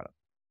selling product.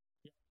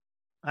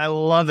 I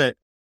love it.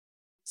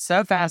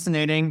 So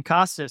fascinating.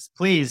 Kostas,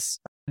 please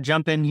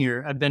jump in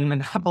here. I've been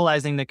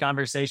monopolizing the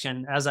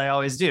conversation as I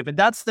always do, but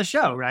that's the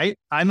show, right?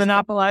 I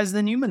monopolize,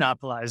 then you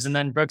monopolize. And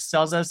then Brooks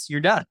tells us you're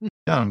done.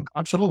 Yeah,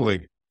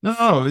 absolutely.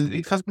 No,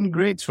 it has been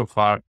great so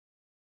far.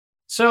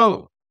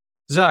 So,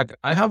 Zack,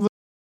 I have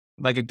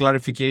like a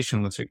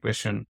clarification, let's say,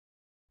 question.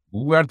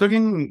 We are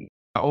talking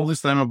all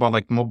this time about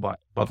like mobile,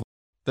 but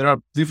there are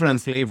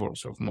different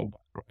flavors of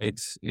mobile, right?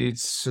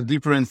 It's a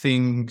different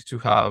thing to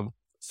have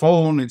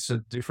phone. It's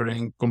a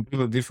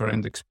completely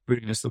different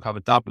experience to have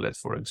a tablet,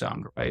 for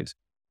example, right?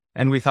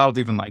 And without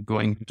even like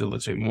going into,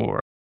 let's say, more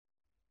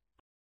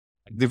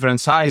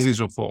different sizes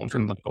of phones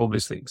and like all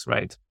these things,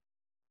 right?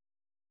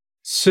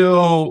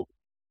 So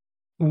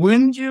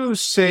when you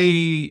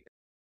say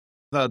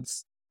that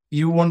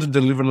you want to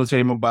deliver, let's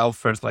say, mobile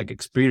first like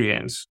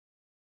experience,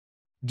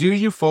 do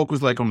you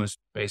focus like on a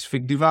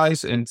specific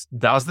device? And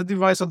does the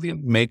device at the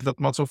end make that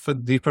much of a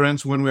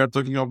difference when we are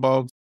talking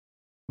about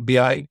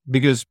BI?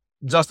 Because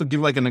just to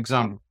give like an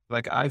example,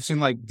 like I've seen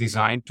like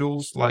design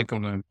tools like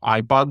on an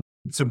iPad.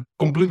 It's a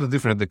completely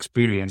different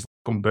experience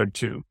compared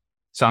to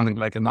something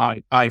like an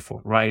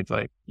iPhone, right?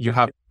 Like you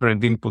have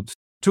different input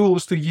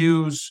tools to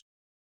use,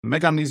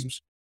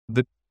 mechanisms.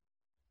 The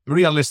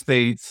real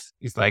estate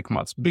is like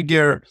much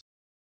bigger.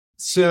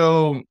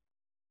 So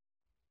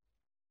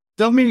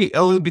tell me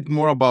a little bit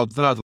more about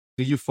that.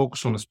 Do you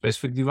focus on a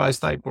specific device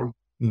type or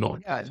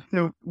not? Yeah.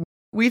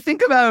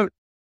 So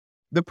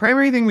the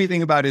primary thing we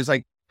think about is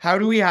like, how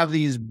do we have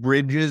these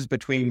bridges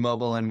between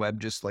mobile and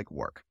web just like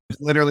work? It's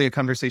literally a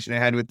conversation I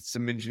had with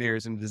some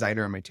engineers and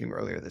designer on my team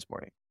earlier this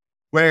morning,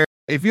 where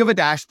if you have a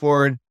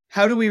dashboard,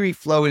 how do we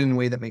reflow it in a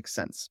way that makes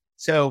sense?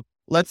 So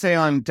let's say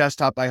on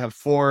desktop, I have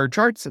 4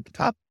 charts at the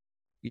top,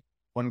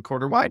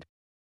 1/4 wide.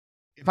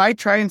 If I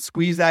try and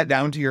squeeze that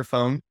down to your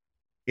phone,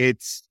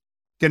 it's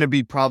going to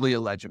be probably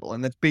illegible.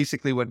 And that's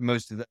basically what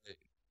most of the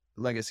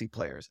legacy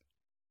players.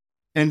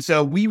 And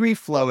so we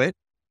reflow it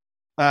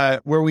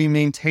where we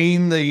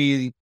maintain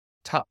the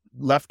top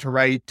left to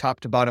right,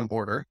 top to bottom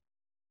order,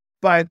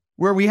 but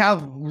where we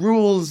have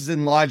rules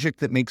and logic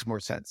that makes more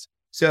sense.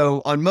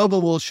 So on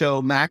mobile, we'll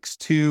show max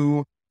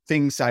 2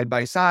 things side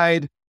by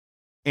side,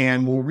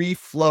 and we'll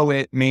reflow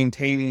it,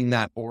 maintaining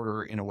that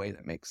order in a way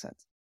that makes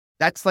sense.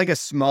 That's like a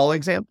small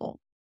example.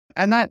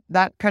 And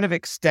that kind of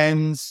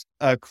extends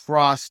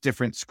across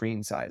different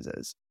screen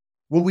sizes.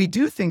 What we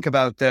do think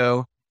about,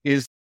 though,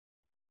 is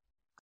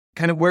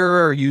kind of where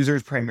are our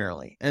users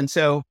primarily. And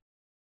so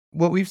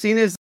what we've seen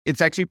is it's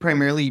actually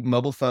primarily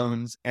mobile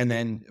phones and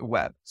then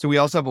web. So we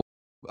also have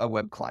a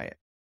web client.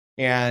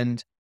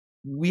 And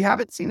we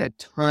haven't seen a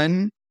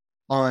ton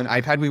on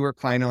iPad. We work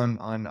fine on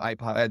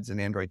iPads and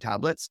Android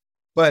tablets.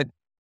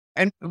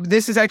 And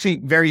this is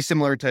actually very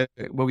similar to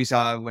what we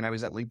saw when I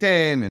was at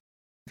LinkedIn and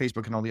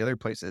Facebook and all the other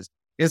places.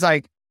 Is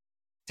like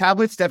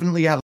tablets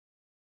definitely have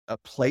a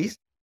place,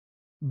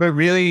 but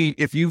really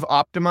if you've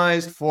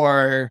optimized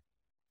for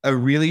a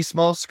really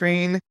small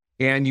screen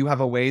and you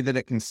have a way that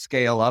it can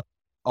scale up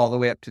all the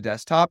way up to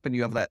desktop and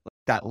you have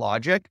that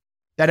logic,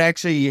 that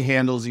actually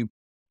handles you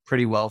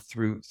pretty well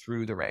through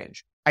the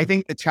range. I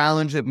think the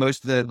challenge that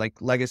most of the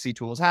like legacy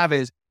tools have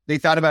is they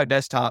thought about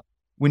desktop.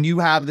 When you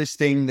have this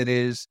thing that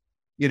is,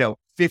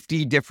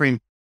 50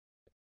 different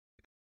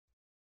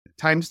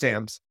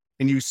timestamps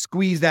and you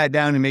squeeze that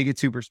down and make it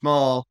super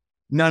small,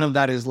 none of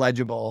that is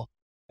legible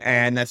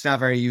and that's not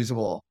very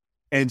usable.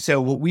 And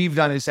so what we've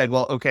done is said,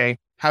 well, okay,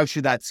 how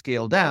should that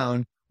scale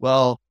down?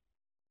 Well,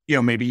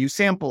 maybe you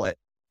sample it,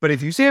 but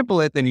if you sample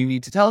it, then you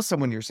need to tell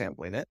someone you're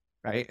sampling it,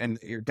 right? And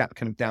you're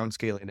kind of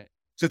downscaling it.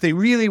 So if they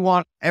really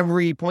want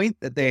every point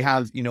that they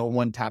have,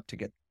 one tap to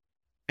get.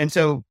 And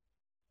so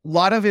a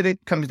lot of it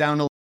comes down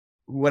to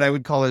what I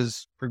would call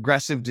as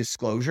progressive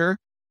disclosure.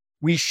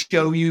 We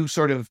show you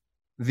sort of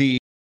the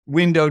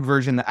windowed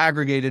version, the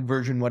aggregated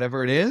version,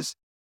 whatever it is.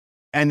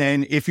 And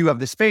then if you have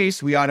the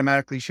space, we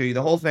automatically show you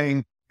the whole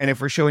thing. And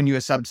if we're showing you a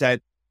subset,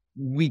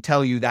 we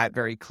tell you that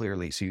very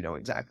clearly so you know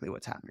exactly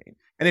what's happening.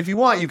 And if you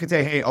want, you could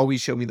say, hey,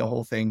 always show me the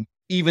whole thing,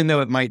 even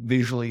though it might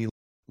visually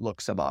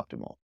look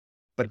suboptimal.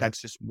 But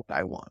that's just what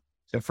I want.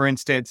 So for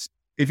instance,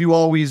 if you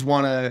always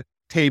want a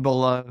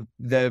table of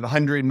the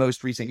 100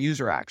 most recent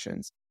user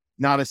actions,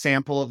 not a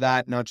sample of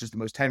that, not just the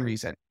most 10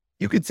 recent,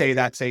 you could say,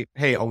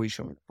 hey, always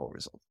show me the full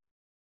result.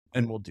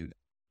 And we'll do that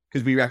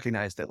because we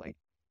recognize that like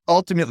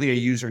ultimately a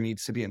user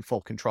needs to be in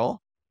full control.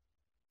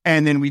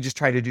 And then we just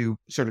try to do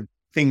sort of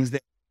things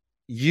that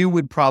you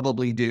would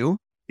probably do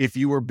if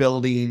you were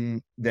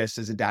building this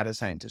as a data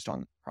scientist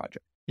on the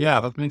project. Yeah,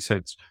 that makes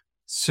sense.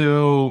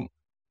 So,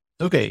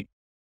 okay,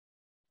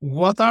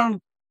 what are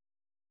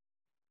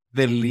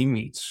the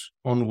limits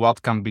on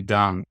what can be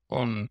done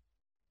on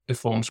a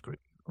phone screen,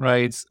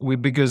 right?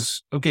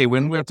 Because, okay,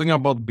 when we're talking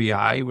about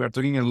BI, we're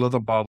talking a lot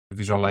about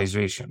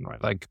visualization,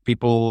 right? Like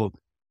people,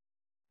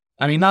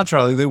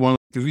 naturally they want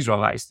to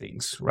visualize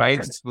things, right?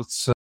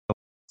 It's,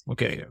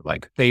 okay,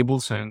 like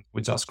tables, and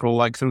we just scroll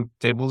like through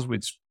tables,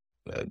 which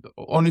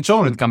on its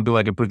own, it can be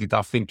like a pretty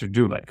tough thing to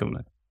do, like on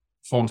a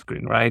phone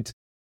screen, right?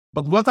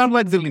 But what are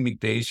like the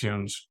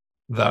limitations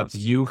that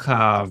you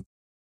have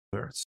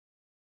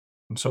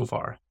so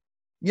far?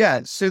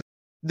 Yeah, so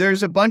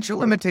there's a bunch of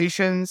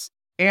limitations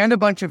and a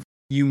bunch of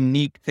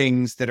unique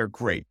things that are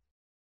great.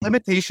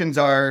 Limitations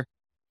are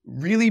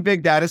really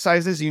big data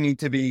sizes. You need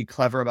to be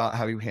clever about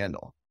how you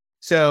handle.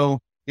 So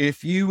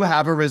if you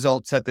have a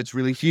result set that's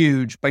really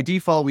huge, by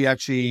default, we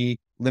actually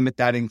limit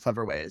that in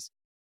clever ways.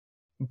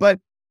 But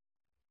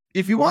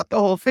if you want the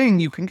whole thing,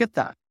 you can get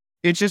that.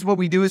 It's just what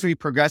we do is we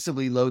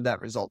progressively load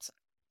that result set.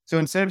 So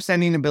instead of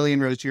sending a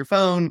billion rows to your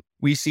phone,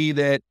 we see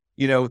that,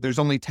 there's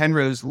only 10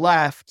 rows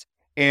left.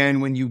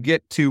 And when you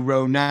get to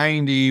row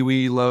 90,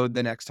 we load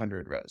the next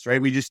 100 rows,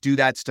 right? We just do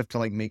that stuff to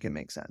like make it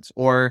make sense.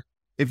 Or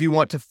if you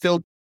want to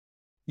filter,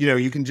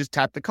 you can just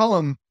tap the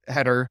column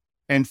header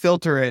and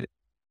filter it.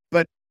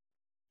 But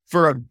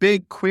for a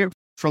big query,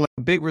 for like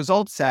a big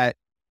result set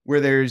where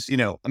there's,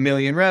 a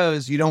million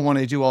rows, you don't want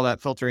to do all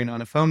that filtering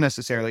on a phone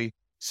necessarily.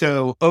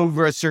 So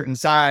over a certain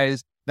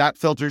size, that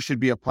filter should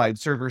be applied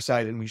server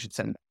side and we should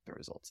send back the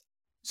results.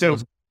 So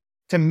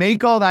to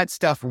make all that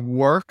stuff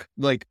work,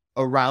 like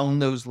around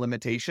those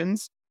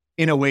limitations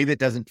in a way that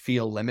doesn't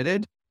feel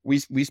limited, we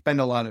spend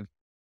a lot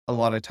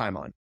of time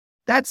on.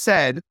 That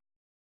said,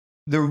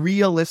 the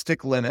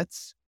realistic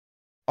limits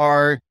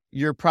are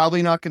you're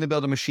probably not going to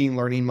build a machine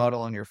learning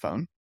model on your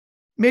phone.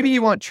 Maybe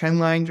you want trend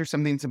lines or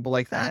something simple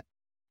like that.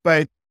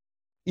 But,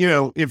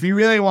 if you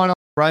really want to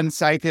run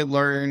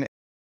scikit-learn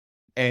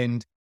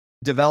and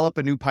develop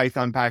a new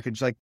Python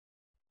package, like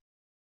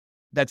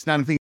that's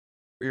not a thing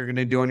you're going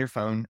to do on your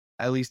phone,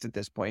 at least at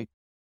this point.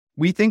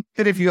 We think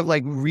that if you have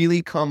like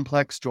really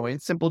complex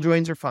joins, simple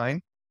joins are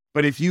fine.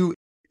 But if you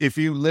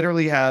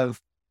literally have,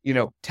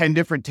 10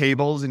 different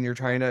tables and you're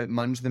trying to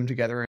munge them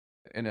together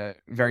in a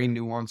very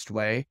nuanced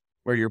way,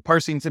 where you're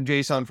parsing some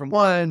JSON from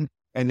one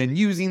and then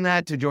using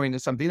that to join to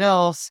something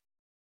else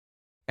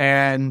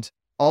and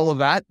all of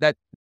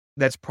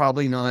that's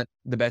probably not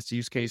the best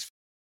use case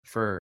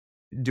for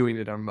doing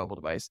it on a mobile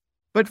device.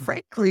 But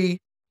frankly,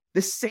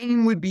 the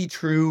same would be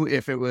true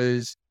if it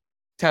was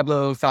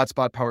Tableau,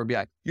 ThoughtSpot, Power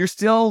BI. You're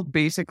still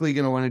basically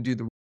going to want to do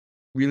the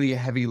really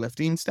heavy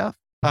lifting stuff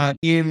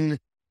in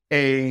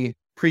a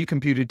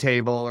pre-computed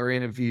table or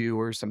in a view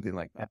or something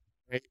like that.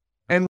 Right?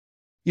 And,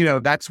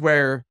 that's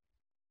where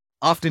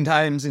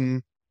oftentimes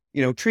in,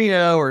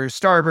 Trino or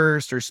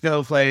Starburst or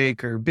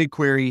Snowflake or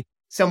BigQuery,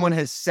 someone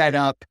has set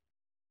up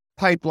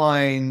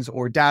pipelines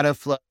or data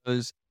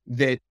flows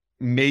that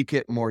make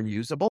it more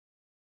usable.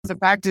 The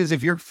fact is,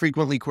 if you're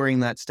frequently querying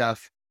that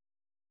stuff,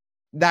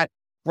 that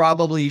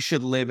probably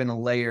should live in a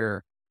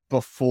layer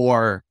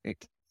before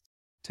it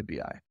to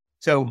BI.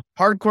 So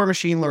hardcore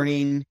machine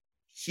learning,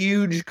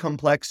 huge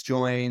complex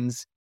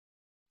joins.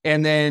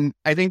 And then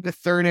I think the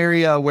third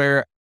area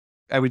where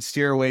I would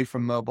steer away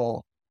from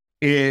mobile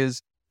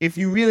is if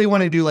you really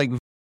want to do like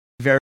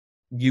very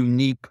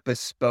unique,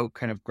 bespoke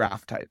kind of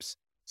graph types.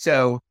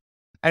 So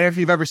I don't know if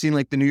you've ever seen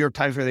like the New York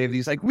Times where they have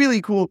these like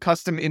really cool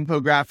custom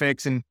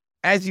infographics. And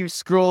as you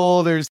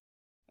scroll, there's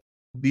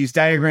these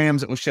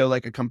diagrams that will show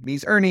like a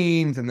company's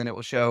earnings, and then it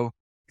will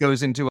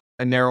goes into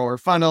a narrower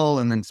funnel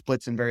and then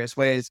splits in various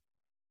ways.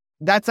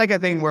 That's like a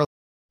thing where,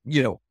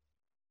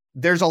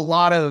 there's a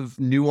lot of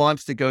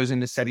nuance that goes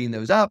into setting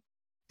those up.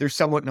 They're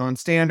somewhat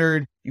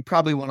non-standard. You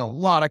probably want a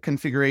lot of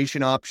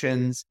configuration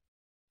options.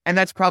 And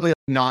that's probably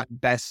not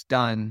best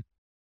done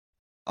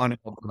on a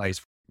mobile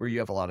device where you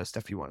have a lot of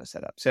stuff you want to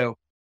set up. So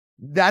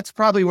that's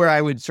probably where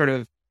I would sort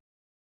of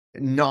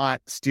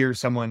not steer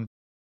someone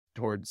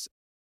towards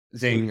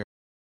Zing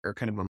or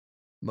kind of a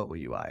mobile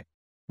UI.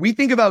 We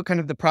think about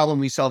kind of the problem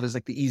we solve as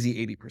like the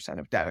easy 80%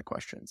 of data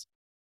questions.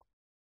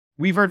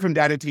 We've heard from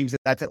data teams that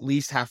that's at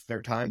least half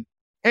their time.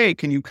 Hey,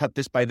 can you cut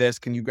this by this?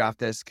 Can you graph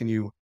this? Can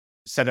you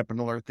set up an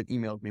alert that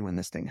emailed me when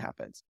this thing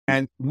happens?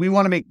 And we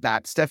want to make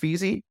that stuff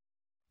easy.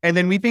 And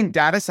then we think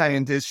data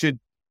scientists should,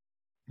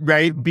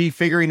 be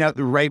figuring out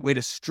the right way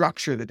to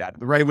structure the data,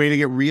 the right way to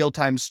get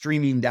real-time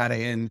streaming data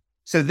in.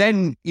 So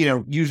then,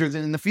 users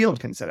in the field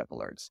can set up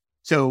alerts.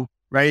 So,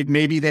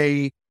 maybe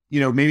they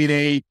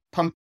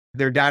pump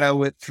their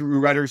data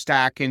through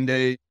RudderStack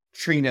into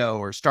Trino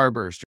or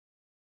Starburst,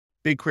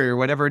 or BigQuery, or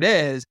whatever it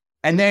is.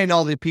 And then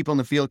all the people in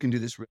the field can do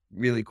this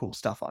really cool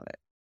stuff on it.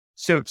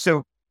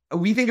 So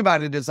we think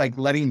about it as like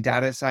letting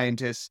data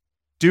scientists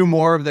do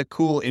more of the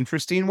cool,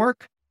 interesting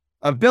work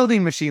of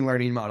building machine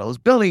learning models,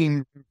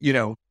 building,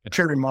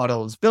 churn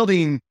models,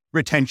 building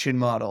retention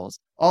models,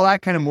 all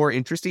that kind of more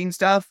interesting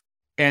stuff,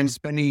 and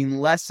spending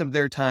less of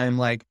their time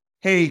like,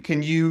 hey,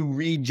 can you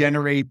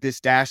regenerate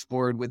this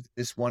dashboard with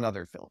this one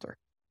other filter?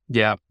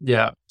 Yeah.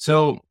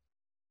 So,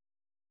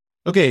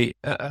 okay,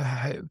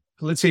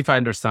 let's see if I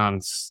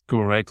understand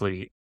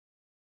correctly.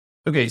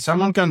 Okay,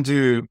 someone can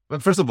do,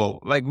 but first of all,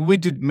 like we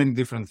did many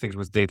different things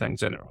with data in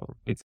general.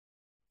 It's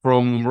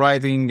from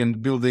writing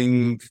and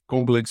building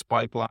complex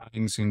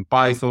pipelines in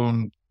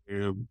Python,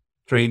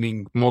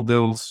 training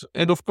models,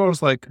 and of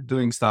course, like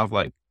doing stuff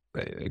like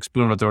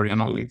exploratory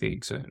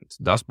analytics and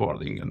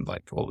dashboarding and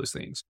like all these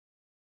things.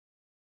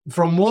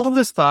 From all of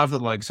the stuff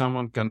that like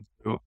someone can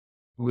do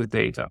with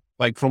data,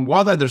 like from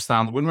what I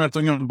understand, when we're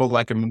talking about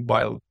like a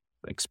mobile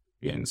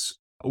experience,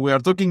 we are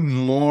talking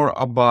more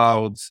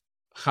about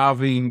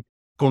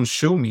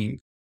consuming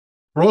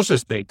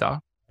processed data.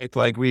 It's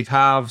like we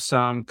have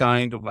some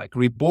kind of like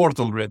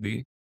report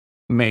already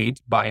made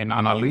by an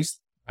analyst,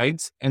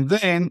 right? And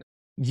then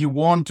you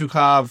want to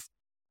have,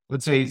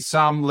 let's say,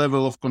 some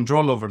level of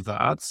control over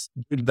that,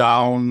 drill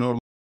down or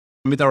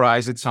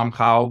parameterize it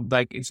somehow.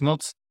 Like it's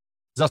not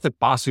just a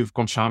passive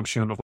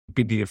consumption of a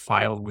PDF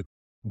file with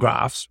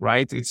graphs,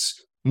 right?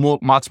 It's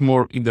much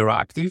more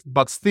interactive,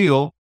 but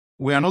still,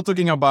 we are not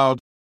talking about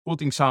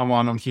putting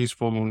someone on his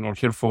phone or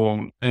her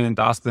phone and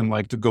ask them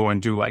like to go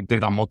and do like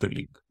data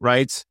modeling,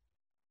 right?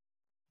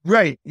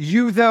 Right.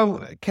 You,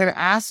 though, can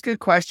ask a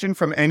question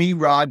from any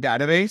raw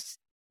database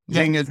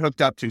Zing is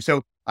hooked up to.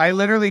 So I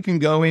literally can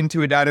go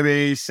into a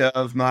database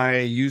of my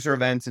user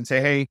events and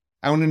say, hey,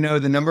 I want to know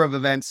the number of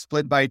events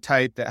split by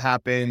type that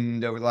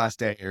happened over the last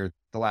day or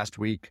the last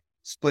week,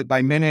 split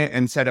by minute,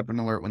 and set up an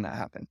alert when that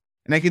happened.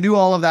 And I can do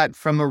all of that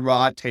from a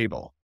raw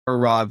table or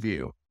raw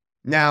view.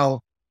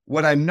 Now,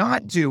 what I'm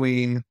not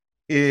doing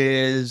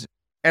is,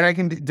 and I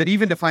can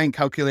even define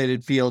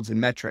calculated fields and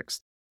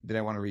metrics that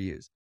I want to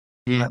reuse.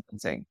 I'm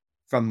saying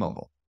from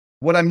mobile.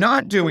 What I'm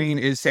not doing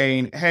is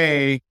saying,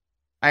 hey,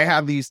 I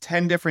have these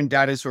 10 different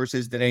data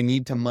sources that I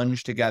need to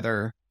munge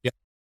together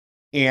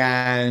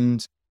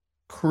and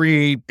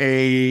create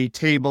a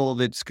table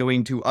that's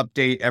going to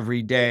update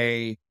every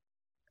day.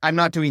 I'm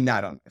not doing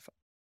that on my phone.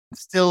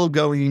 It's still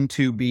going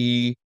to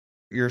be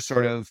your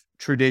sort of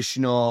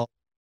traditional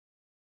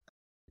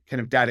kind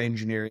of data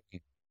engineering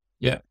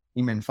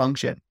human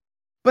function.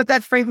 But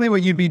that's frankly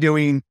what you'd be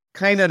doing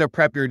kind of to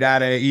prep your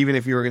data, even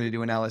if you were going to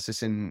do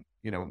analysis in,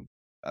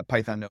 a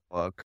Python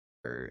notebook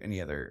or any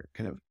other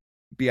kind of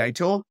BI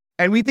tool.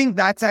 And we think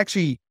that's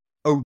actually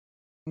a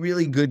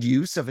really good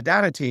use of a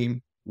data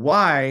team.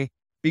 Why?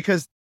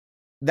 Because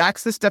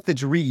that's the stuff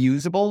that's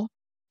reusable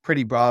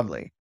pretty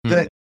broadly.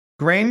 The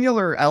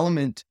granular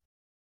element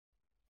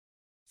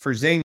for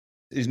Zing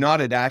is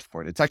not a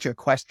dashboard. It's actually a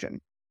question.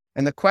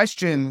 And the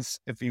questions,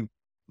 if you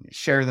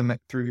share them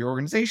through your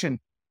organization,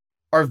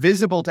 are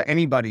visible to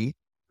anybody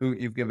who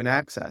you've given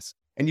access.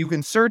 And you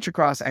can search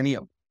across any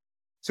of them.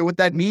 So what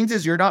that means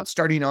is you're not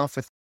starting off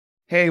with,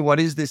 hey, what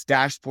is this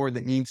dashboard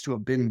that needs to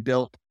have been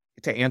built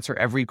to answer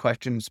every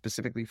question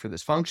specifically for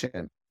this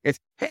function? It's,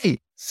 hey,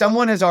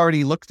 someone has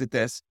already looked at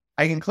this.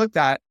 I can click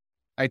that.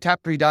 I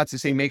tap 3 dots to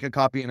say make a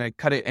copy and I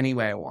cut it any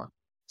way I want.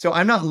 So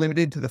I'm not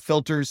limited to the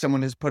filters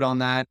someone has put on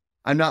that.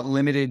 I'm not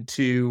limited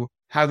to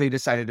how they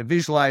decided to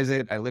visualize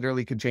it. I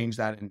literally could change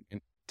that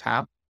in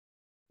tap.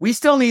 We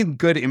still need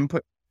good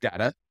input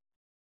data,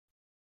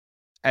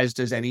 as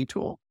does any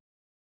tool.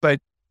 But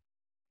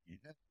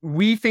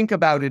we think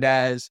about it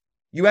as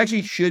you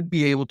actually should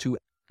be able to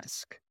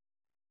ask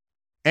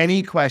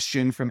any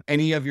question from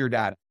any of your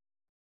data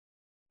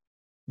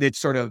that's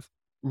sort of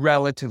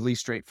relatively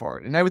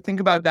straightforward. And I would think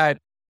about that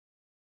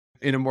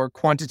in a more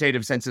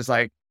quantitative sense as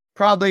like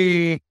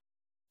probably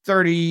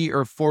 30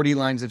 or 40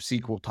 lines of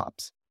SQL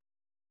tops.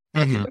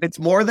 But it's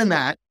more than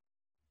that.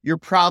 You're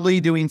probably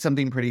doing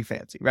something pretty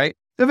fancy, right?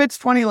 So if it's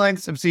 20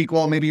 lines of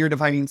SQL, maybe you're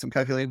defining some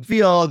calculated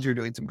fields, you're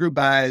doing some group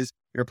bys,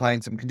 you're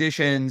applying some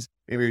conditions,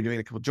 maybe you're doing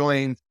a couple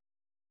joins.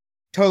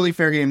 Totally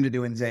fair game to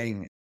do in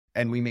Zing,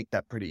 and we make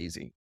that pretty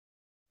easy.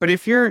 But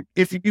if you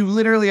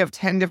literally have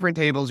 10 different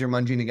tables you're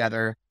munging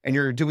together and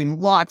you're doing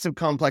lots of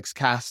complex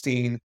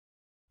casting,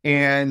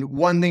 and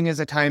one thing is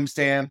a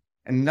timestamp,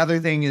 and another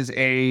thing is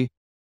a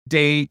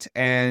date,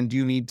 and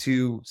you need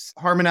to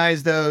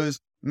harmonize those,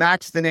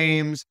 match the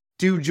names,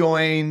 do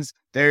joins,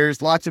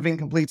 there's lots of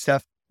incomplete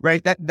stuff,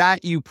 right?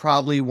 That you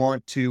probably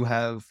want to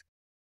have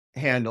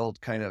handled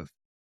kind of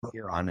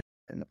here on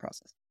in the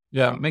process.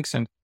 Yeah, makes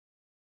sense.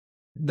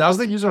 Does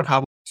the user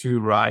have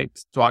to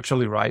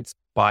actually write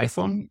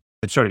Python?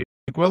 Sorry,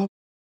 SQL?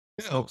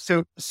 No.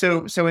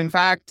 So in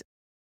fact,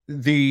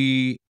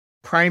 the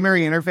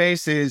primary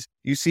interface is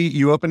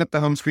you open up the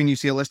home screen, you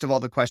see a list of all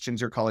the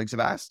questions your colleagues have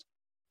asked,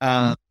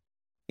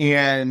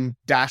 and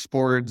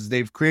dashboards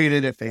they've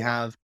created if they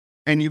have,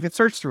 and you can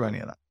search through any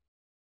of that.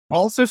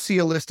 Also see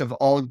a list of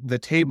all the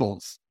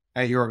tables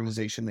at your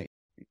organization that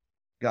you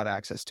got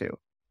access to.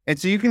 And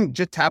so you can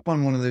just tap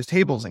on one of those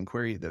tables and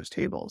query those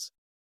tables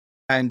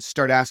and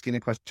start asking a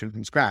question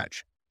from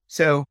scratch.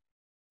 So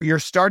your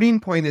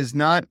starting point is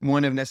not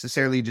one of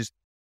necessarily just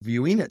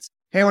viewing. It's,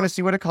 hey, I want to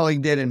see what a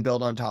colleague did and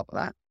build on top of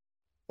that.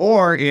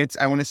 Or it's,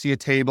 I want to see a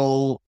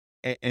table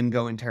and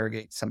go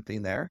interrogate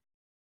something there.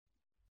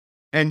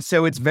 And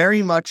so it's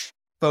very much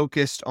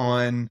focused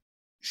on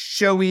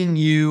showing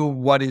you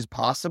what is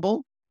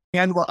possible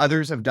and what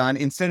others have done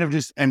instead of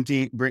just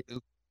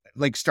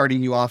like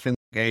starting you off in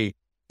a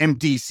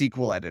empty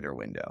SQL editor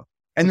window.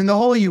 And then the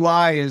whole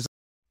UI is,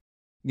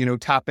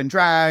 tap and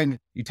drag.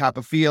 You tap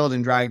a field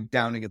and drag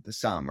down to get the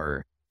sum,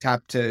 or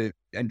tap to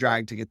and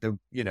drag to get the,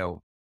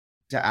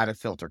 to add a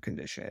filter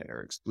condition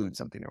or exclude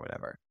something or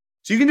whatever.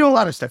 So you can do a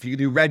lot of stuff. You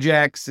can do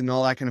regex and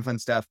all that kind of fun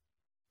stuff,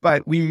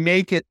 but we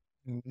make it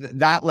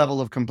that level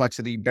of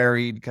complexity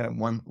buried kind of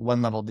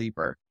one level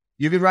deeper.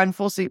 You could run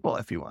full SQL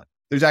if you want.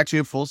 There's actually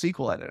a full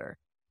SQL editor,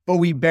 but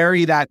we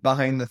bury that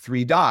behind the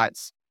 3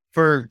 dots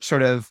for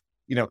sort of,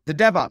 the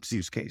DevOps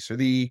use case, or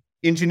the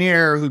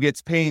engineer who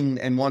gets pinged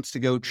and wants to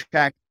go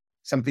check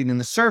something in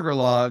the server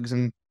logs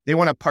and they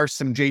want to parse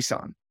some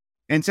JSON.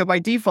 And so by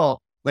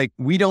default, like,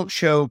 we don't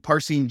show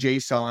parsing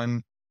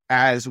JSON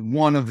as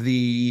one of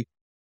the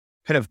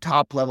kind of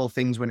top level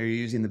things when you're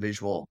using the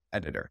visual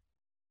editor,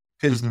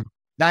 because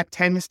that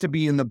tends to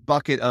be in the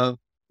bucket of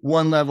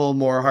one level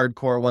more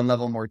hardcore, one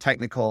level more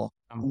technical,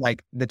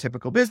 like the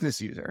typical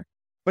business user.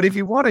 But if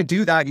you want to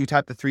do that, you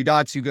tap the three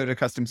dots, you go to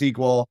custom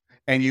SQL,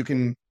 and you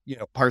can,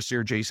 parse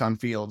your JSON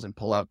fields and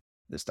pull out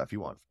the stuff you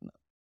want from them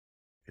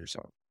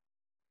yourself.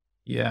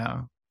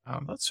 Yeah,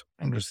 that's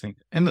interesting.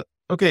 And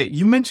okay,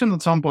 you mentioned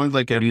at some point,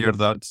 like earlier,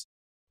 that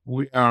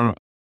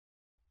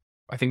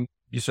I think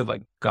you said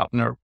like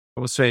Gartner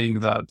was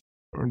saying that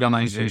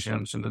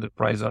organizations and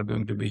enterprise are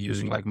going to be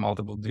using like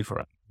multiple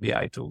different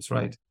BI tools,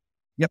 right?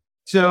 Yep.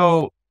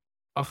 So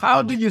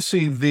how do you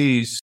see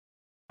this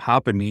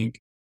happening?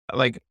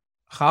 Like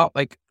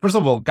first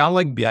of all, can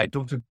like BI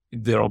tools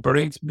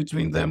interoperate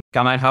between them?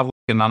 Can I have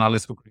like an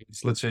analyst who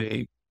creates, let's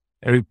say,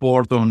 a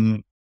report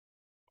on,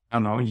 I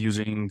don't know,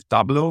 using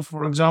Tableau,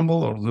 for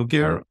example, or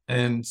Looker,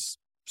 and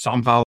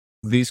somehow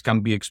this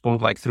can be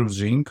exposed like through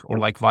Zing or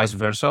like vice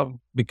versa?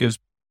 Because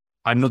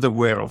I'm not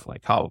aware of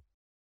like how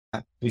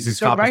this is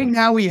happening. Right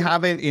now we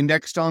haven't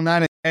indexed on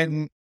that.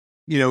 And,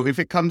 if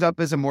it comes up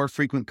as a more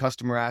frequent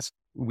customer ask,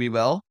 we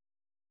will.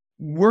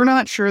 We're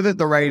not sure that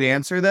the right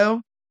answer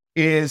though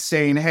is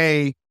saying,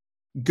 hey,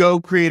 go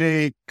create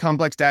a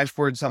complex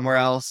dashboard somewhere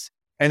else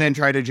and then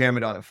try to jam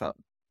it on a phone.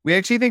 We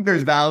actually think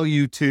there's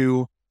value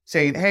to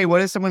saying, hey, what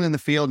does someone in the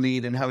field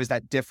need? And how is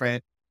that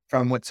different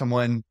from what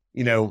someone,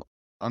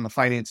 on the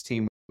finance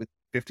team with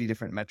 50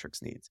 different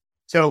metrics needs?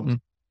 So,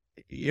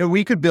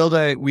 we could build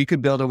a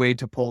way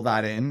to pull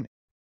that in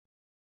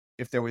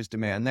if there was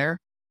demand there.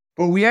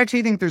 But we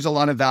actually think there's a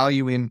lot of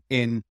value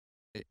in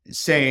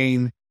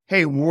saying,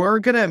 hey, we're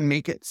going to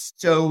make it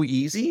so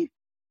easy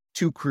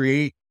to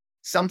create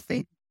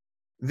something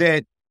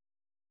that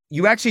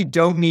you actually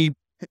don't need,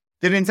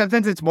 that in some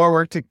sense it's more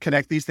work to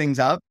connect these things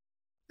up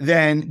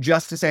than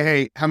just to say,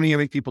 hey, how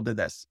many people did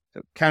this?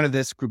 So counted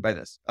this, group by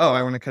this. Oh,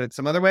 I want to cut it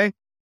some other way.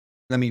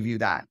 Let me view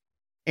that.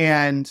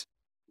 And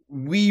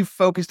we've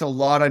focused a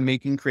lot on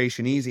making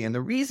creation easy. And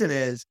the reason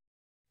is,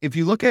 if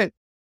you look at,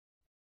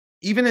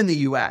 even in the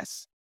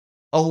US,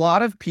 a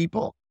lot of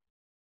people,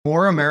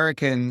 more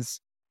Americans,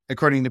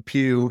 according to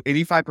Pew,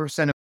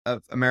 85%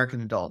 of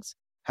American adults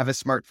have a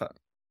smartphone.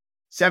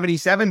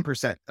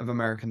 77% of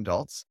American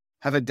adults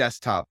have a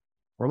desktop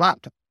or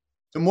laptop.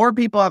 So more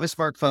people have a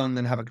smartphone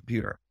than have a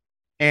computer.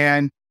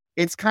 And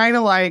it's kind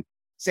of like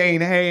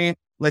saying, hey,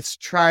 let's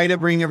try to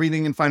bring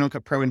everything in Final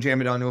Cut Pro and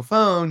jam it onto a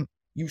phone.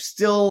 You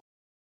still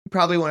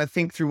probably want to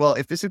think through, well,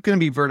 if this is going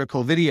to be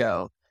vertical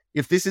video,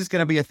 if this is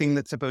going to be a thing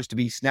that's supposed to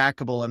be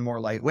snackable and more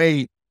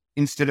lightweight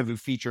instead of a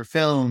feature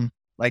film,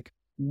 like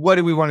what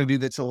do we want to do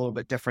that's a little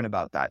bit different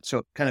about that? So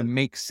it kind of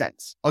makes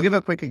sense. I'll give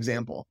a quick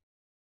example.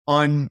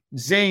 On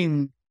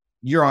Zing,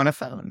 you're on a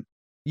phone.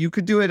 You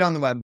could do it on the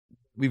web.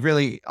 We've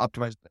really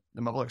optimized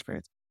the mobile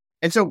experience.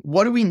 And so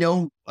what do we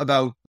know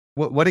about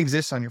what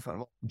exists on your phone?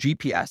 Well,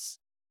 GPS,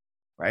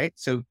 right?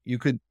 So you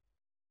could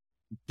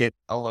get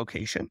a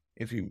location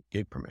if you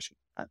gave permission.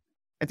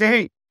 And say,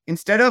 hey,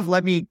 instead of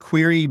let me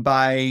query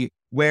by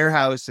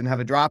warehouse and have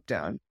a drop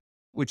down,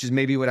 which is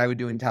maybe what I would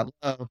do in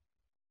Tableau,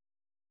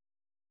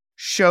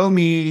 show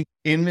me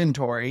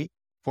inventory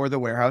for the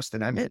warehouse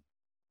that I'm in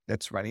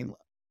that's running low.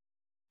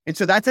 And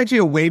so that's actually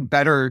a way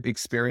better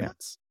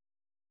experience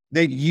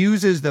that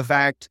uses the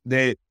fact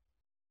that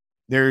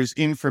there's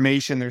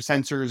information, there's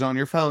sensors on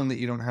your phone that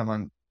you don't have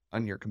on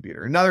your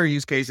computer. Another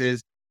use case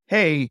is,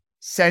 hey,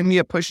 send me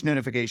a push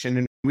notification.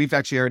 And we've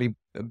actually already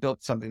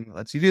built something that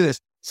lets you do this.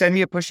 Send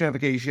me a push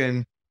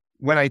notification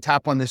when I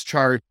tap on this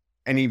chart,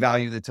 any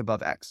value that's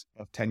above X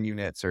of 10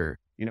 units, or,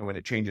 when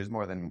it changes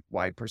more than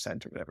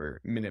Y% or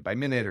whatever, minute by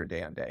minute or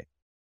day on day,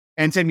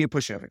 and send me a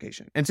push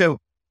notification. And so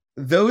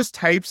those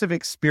types of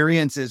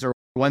experiences are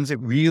ones that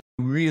really,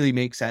 really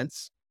make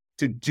sense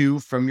to do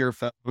from your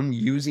phone,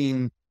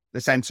 using the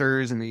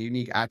sensors and the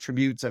unique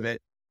attributes of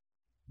it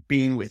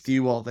being with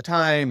you all the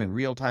time and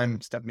real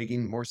time stuff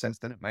making more sense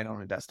than it might on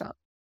a desktop.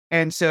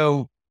 And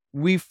so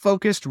we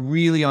focused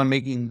really on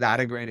making that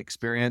a great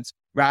experience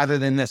rather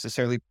than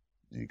necessarily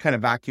kind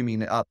of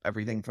vacuuming up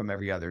everything from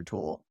every other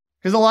tool.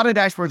 Because a lot of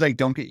dashboards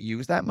don't get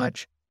used that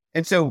much.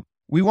 And so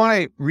we want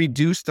to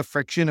reduce the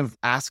friction of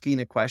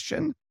asking a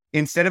question.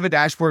 Instead of a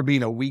dashboard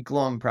being a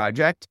week-long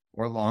project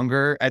or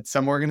longer at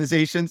some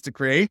organizations to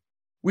create,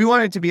 we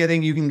want it to be a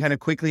thing you can kind of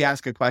quickly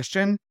ask a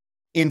question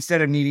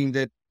instead of needing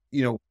to,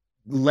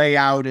 lay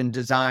out and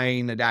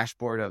design a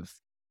dashboard of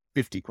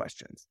 50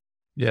 questions.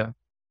 Yeah.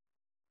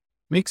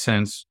 Makes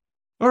sense.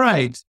 All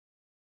right.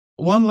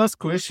 One last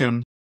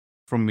question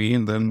from me,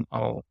 and then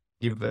I'll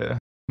give the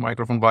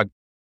microphone back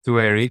to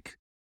Eric.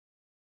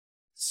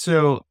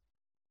 So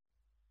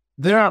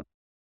there are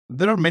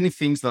many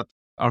things that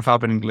are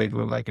happening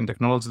lately, like in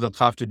technology, that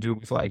have to do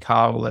with like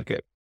how like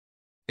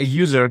a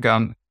user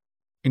can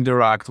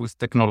interact with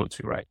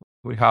technology, right?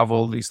 We have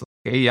all these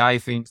like AI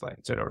things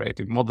like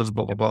generative models,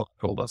 blah, blah, blah,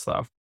 all that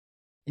stuff.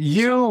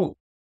 You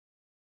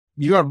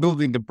are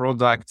building the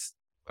product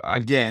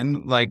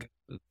again, like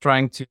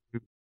trying to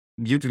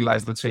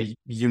utilize, let's say,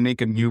 unique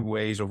and new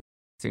ways of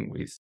working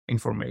with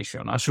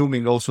information,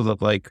 assuming also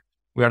that like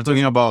we are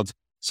talking about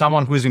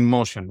someone who is in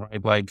motion,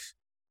 right? Like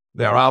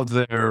they're out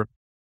there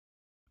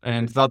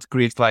And that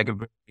creates like a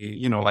very,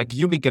 like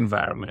unique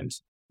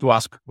environment to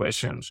ask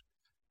questions.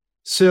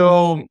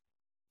 So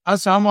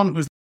as someone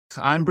who's,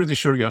 I'm pretty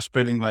sure you're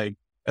spending like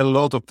a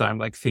lot of time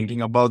like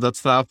thinking about that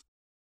stuff.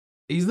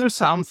 Is there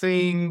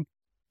something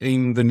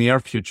in the near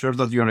future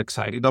that you're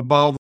excited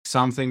about?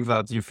 Something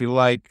that you feel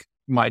like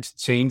might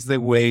change the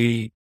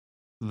way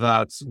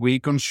that we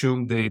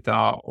consume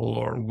data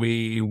or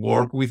we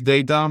work with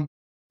data?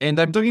 And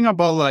I'm talking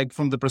about like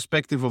from the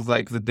perspective of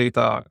like the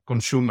data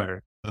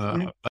consumer,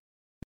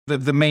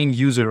 the main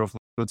user of,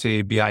 let's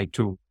say, BI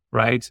tool,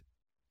 right?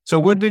 So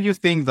where do you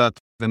think that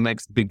the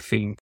next big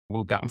thing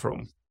will come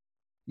from?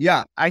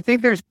 Yeah, I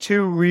think there's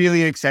two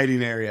really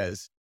exciting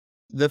areas.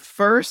 The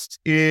first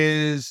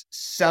is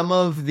some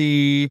of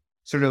the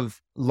sort of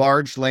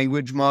large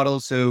language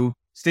models. So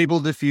Stable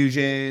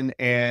Diffusion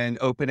and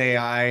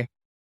OpenAI,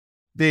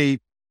 they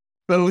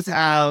both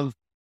have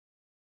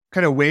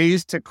kind of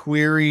ways to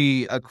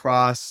query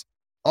across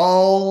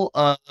all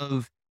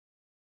of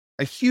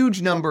a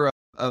huge number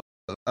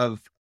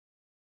of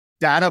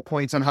data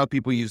points on how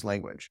people use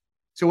language.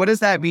 So what does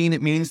that mean?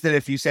 It means that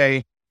if you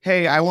say,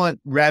 hey, I want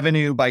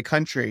revenue by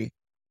country,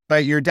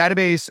 but your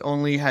database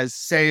only has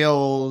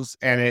sales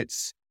and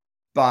it's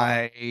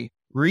by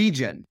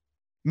region,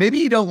 maybe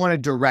you don't want to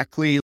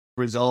directly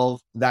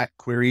resolve that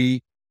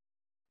query,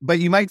 but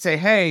you might say,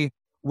 hey,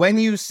 when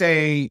you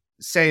say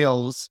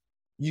sales,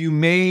 you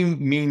may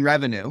mean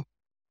revenue.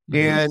 Mm-hmm.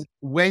 And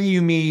when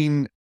you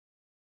mean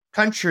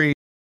country,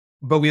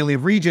 but we only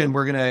have region,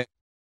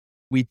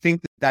 we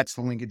think that that's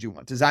the linkage you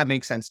want. Does that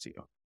make sense to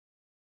you?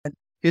 And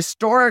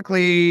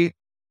historically,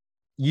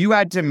 you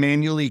had to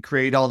manually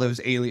create all those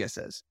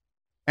aliases.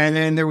 And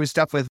then there was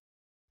stuff with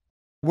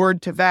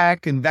word to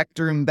vec and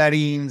vector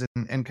embeddings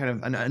and kind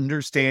of an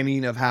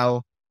understanding of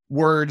how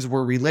words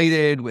were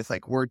related with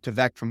like word to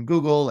vec from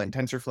Google and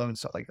TensorFlow and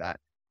stuff like that.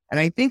 And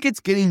I think it's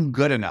getting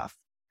good enough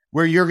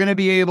where you're going to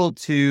be able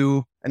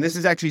to, and this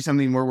is actually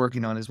something we're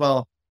working on as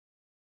well,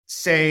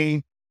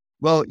 say,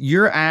 well,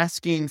 you're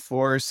asking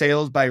for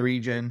sales by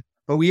region,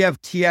 but we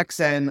have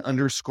TXN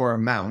underscore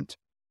amount,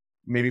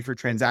 maybe for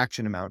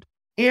transaction amount.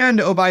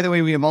 And, oh, by the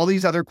way, we have all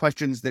these other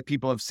questions that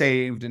people have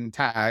saved and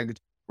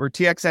tagged where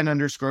TXN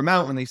underscore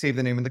amount, when they save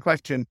the name of the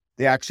question,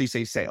 they actually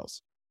say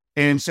sales.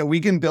 And so we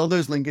can build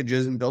those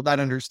linkages and build that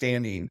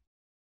understanding.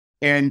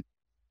 And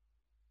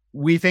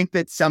we think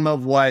that some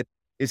of what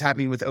is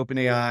happening with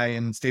OpenAI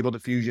and Stable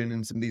Diffusion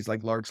and some of these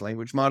like large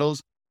language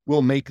models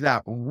will make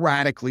that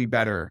radically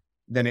better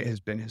than it has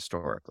been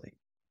historically.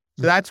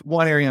 So that's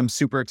one area I'm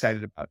super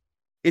excited about.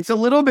 It's a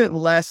little bit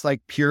less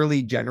like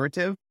purely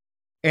generative.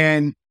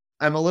 And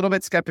I'm a little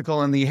bit skeptical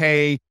on the,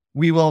 hey,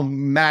 we will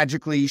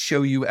magically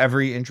show you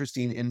every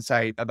interesting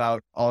insight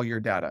about all your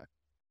data.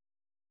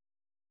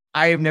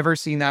 I have never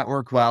seen that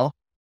work well.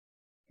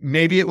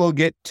 Maybe it will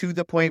get to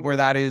the point where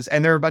that is,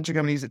 and there are a bunch of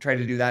companies that try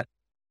to do that.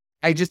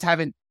 I just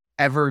haven't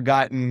ever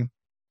gotten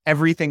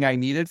everything I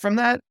needed from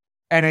that.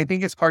 And I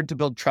think it's hard to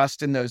build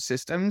trust in those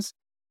systems.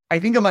 I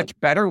think a much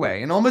better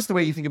way, and almost the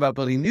way you think about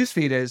building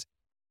newsfeed is,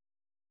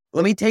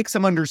 let me take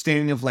some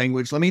understanding of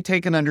language. Let me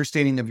take an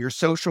understanding of your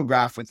social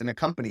graph within a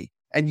company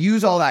and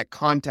use all that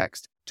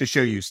context to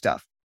show you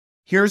stuff.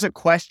 Here's a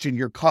question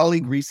your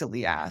colleague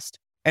recently asked.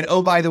 And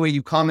oh, by the way,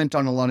 you comment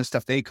on a lot of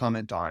stuff they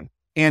comment on,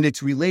 and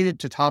it's related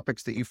to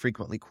topics that you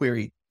frequently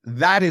query.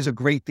 That is a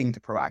great thing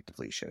to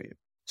proactively show you.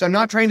 So I'm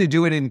not trying to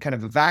do it in kind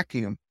of a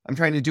vacuum. I'm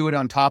trying to do it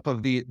on top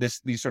of these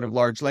sort of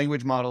large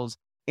language models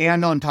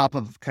and on top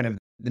of kind of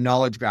the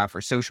knowledge graph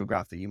or social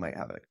graph that you might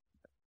have.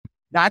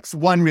 That's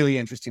one really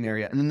interesting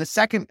area. And then the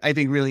second, I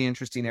think, really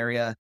interesting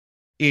area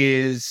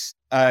is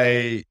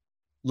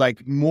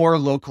like more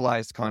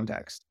localized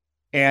context.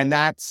 And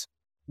that's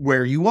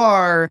where you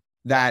are.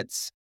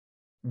 That's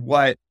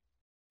what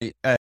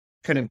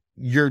kind of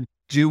you're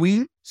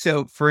doing.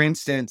 So for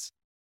instance,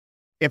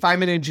 if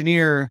I'm an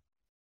engineer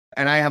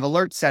and I have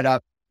alerts set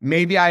up,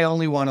 maybe I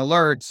only want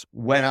alerts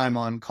when I'm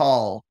on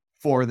call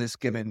for this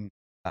given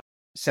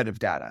set of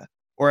data.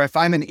 Or if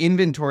I'm an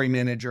inventory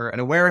manager at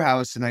a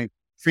warehouse and I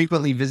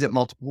frequently visit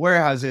multiple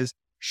warehouses,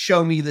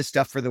 show me the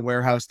stuff for the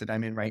warehouse that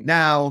I'm in right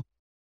now,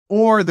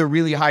 or the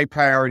really high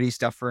priority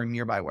stuff for a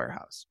nearby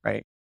warehouse,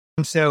 right?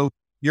 And so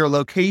your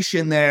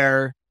location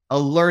there,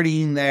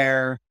 alerting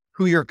there,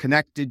 who you're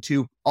connected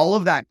to, all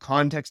of that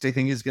context, I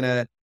think, is going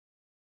to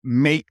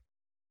make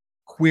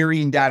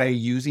querying data,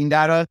 using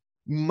data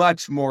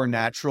much more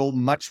natural,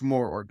 much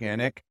more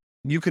organic.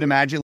 You could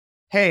imagine,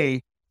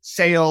 hey,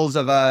 sales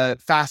of a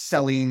fast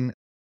selling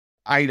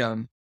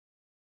item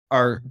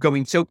are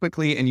going so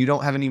quickly and you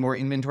don't have any more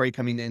inventory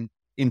coming in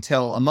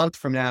until a month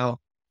from now.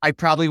 I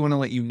probably want to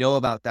let you know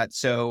about that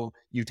so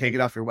you take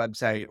it off your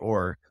website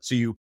or so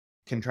you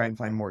can try and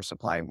find more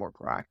supply more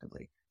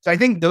proactively. So I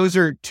think those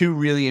are two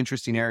really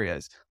interesting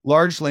areas,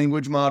 large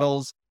language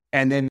models,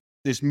 and then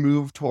this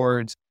move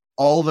towards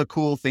all the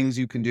cool things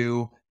you can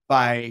do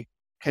by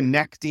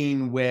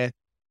connecting with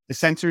the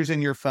sensors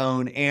in your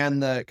phone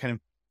and the kind of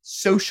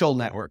social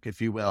network,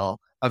 if you will,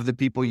 of the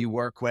people you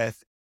work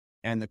with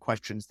and the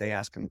questions they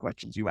ask and the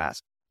questions you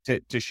ask.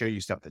 to show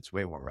you stuff that's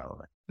way more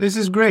relevant. This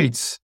is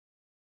great.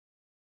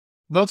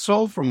 That's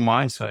all from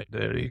my side,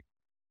 Eric.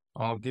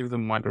 I'll give the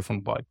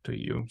microphone back to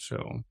you.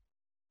 So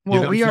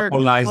Well, we are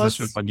monopolize the close.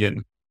 show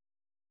again.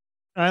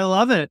 I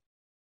love it.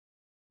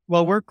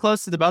 Well, we're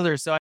close to the buzzer,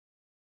 so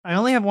I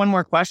only have one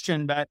more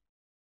question, but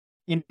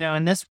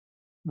and this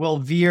will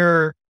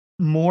veer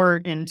more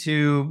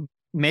into,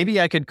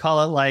 maybe I could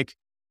call it like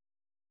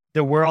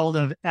the world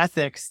of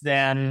ethics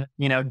than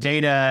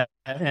data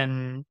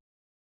and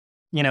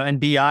and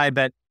BI.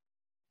 But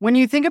when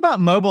you think about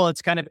mobile,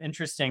 it's kind of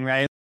interesting,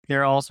 right?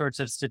 There are all sorts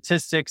of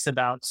statistics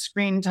about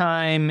screen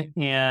time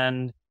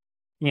and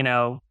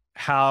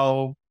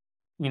how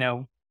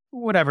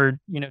whatever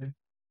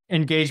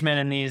engagement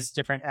in these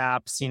different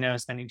apps,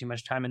 spending too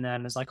much time in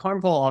them is like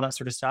harmful, all that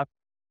sort of stuff.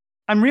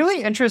 I'm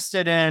really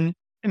interested in,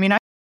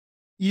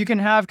 you can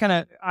have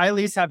I at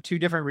least have two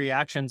different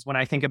reactions when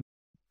I think of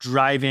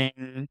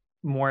driving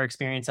more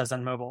experiences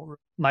on mobile.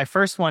 My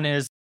first one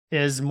is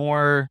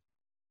more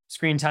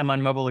screen time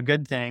on mobile a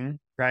good thing,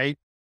 right?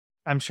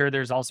 I'm sure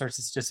there's all sorts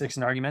of statistics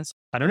and arguments.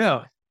 I don't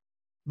know.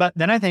 But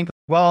then I think,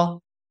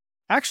 well,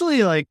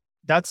 actually, like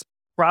that's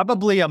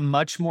probably a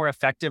much more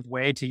effective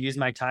way to use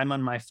my time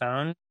on my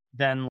phone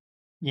than,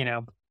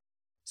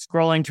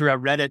 scrolling through a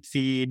Reddit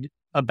feed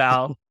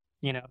about,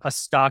 a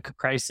stock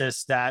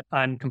crisis that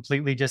I'm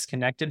completely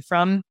disconnected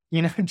from,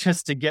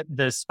 just to get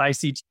the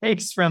spicy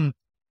takes from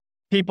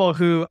people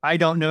who I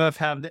don't know if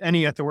have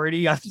any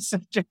authority on the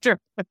subject.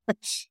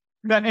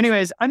 But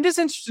anyways, I'm just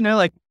interested to know,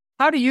 like,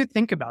 how do you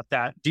think about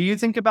that? Do you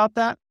think about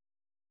that?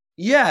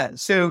 Yeah.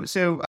 So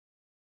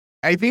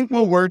I think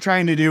what we're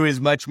trying to do is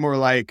much more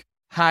like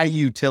high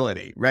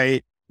utility,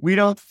 right? We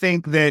don't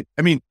think that,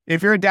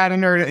 if you're a data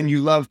nerd and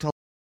you love to,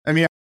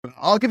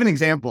 I'll give an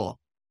example.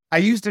 I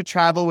used to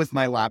travel with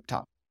my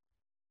laptop.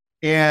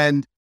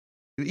 And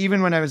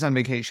even when I was on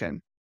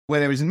vacation,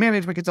 when I was in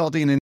management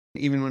consulting, and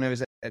even when I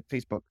was at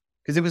Facebook,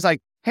 because it was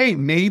like, hey,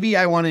 maybe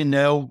I want to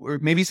know, or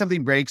maybe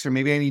something breaks, or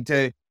maybe I need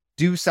to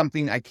do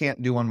something I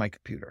can't do on my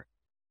computer.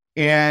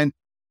 And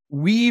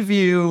we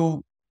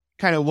view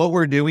kind of what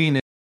we're doing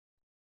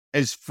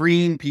as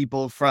freeing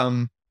people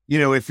from,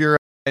 if you're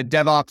a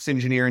DevOps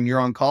engineer and you're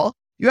on call,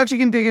 you actually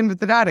can dig into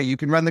the data. You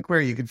can run the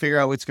query. You can figure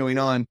out what's going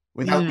on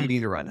without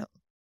needing to run home.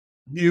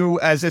 You,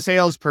 as a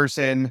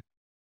salesperson,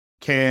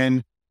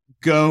 can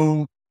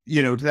go,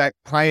 to that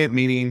client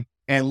meeting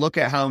and look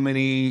at how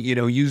many,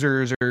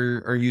 users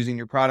are using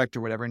your product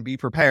or whatever, and be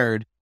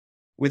prepared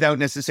without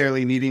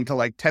necessarily needing to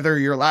like tether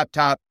your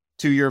laptop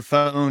to your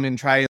phone and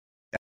try to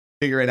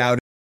figure it out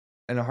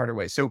in a harder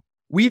way. So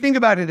we think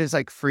about it as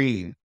like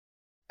freeing.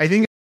 I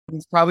think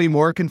it's probably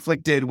more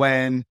conflicted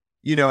when,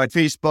 at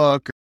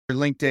Facebook or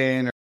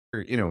LinkedIn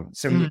or,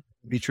 some would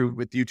be true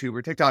with YouTube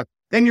or TikTok.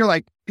 Then you're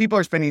like, people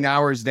are spending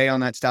hours a day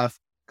on that stuff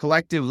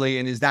collectively.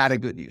 And is that a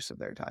good use of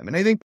their time? And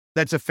I think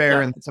that's a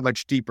fair and it's a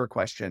much deeper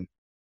question.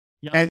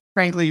 Yeah. And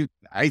frankly,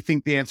 I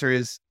think the answer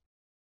is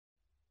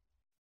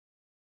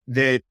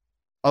that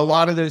a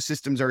lot of those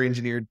systems are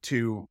engineered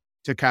to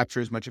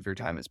capture as much of your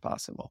time as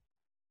possible.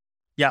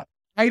 Yeah.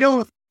 I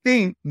don't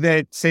think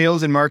that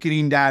sales and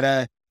marketing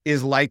data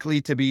is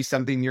likely to be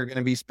something you're going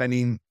to be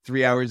spending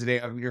 3 hours a day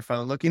on your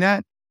phone looking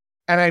at.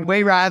 And I'd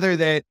way rather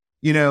that,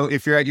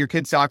 if you're at your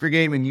kid's soccer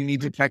game and you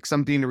need to check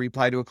something to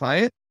reply to a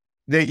client,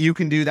 that you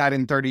can do that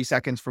in 30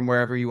 seconds from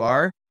wherever you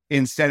are,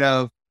 instead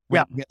of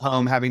when you get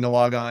home having to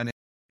log on and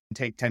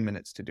take 10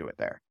 minutes to do it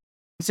there.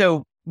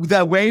 So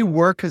the way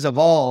work has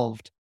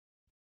evolved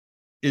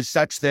is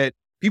such that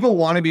people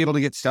want to be able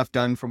to get stuff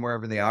done from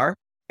wherever they are.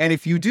 And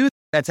if you do,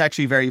 that's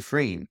actually very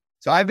freeing.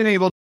 So I've been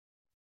able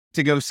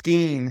to go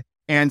skiing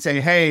and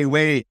say, hey,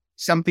 wait,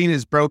 something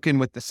is broken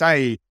with the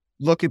site.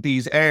 Look at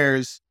these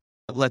errors.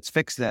 Let's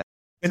fix that.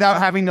 Without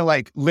having to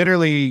like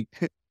literally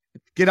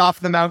get off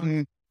the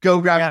mountain, go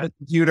grab the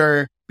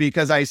computer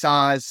because I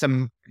saw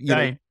some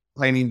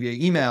planning via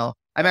email.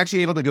 I'm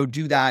actually able to go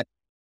do that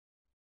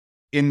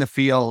in the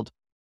field.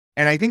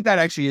 And I think that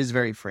actually is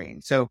very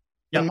freeing. So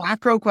the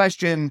macro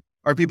question,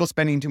 are people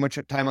spending too much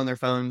time on their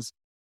phones?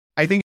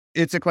 I think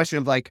it's a question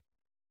of like,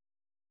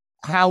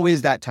 how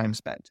is that time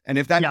spent? And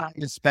if that time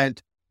is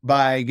spent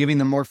by giving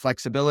them more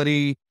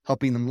flexibility,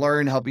 helping them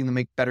learn, helping them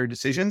make better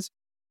decisions,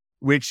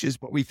 which is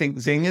what we think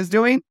Zing is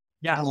doing,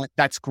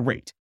 that's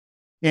great.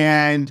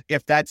 And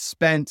if that's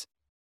spent,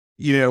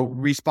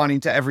 responding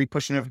to every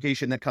push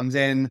notification that comes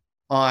in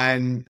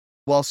on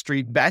Wall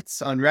Street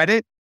bets on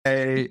Reddit,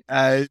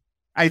 I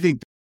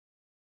think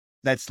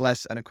that's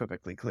less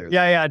unequivocally clear.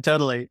 Yeah,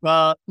 totally.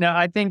 Well, no,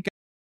 I think,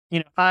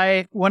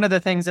 one of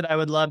the things that I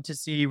would love to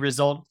see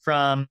result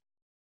from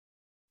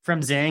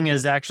Zing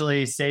is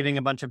actually saving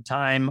a bunch of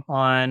time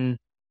on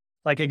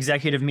like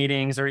executive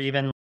meetings, or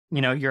even,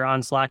 you're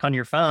on Slack on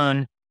your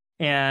phone.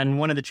 And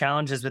one of the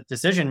challenges with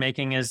decision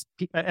making is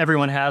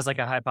everyone has like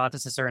a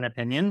hypothesis or an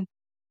opinion,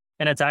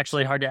 and it's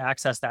actually hard to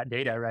access that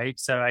data, right?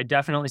 So I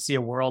definitely see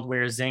a world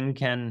where Zing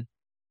can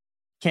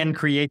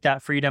create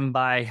that freedom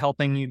by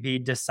helping you be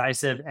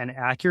decisive and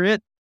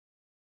accurate,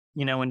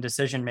 in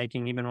decision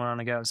making, even when on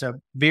the go. So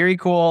very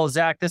cool,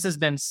 Zach. This has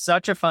been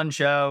such a fun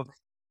show.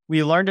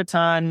 We learned a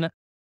ton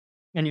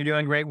and you're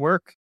doing great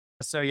work.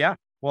 So yeah,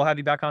 we'll have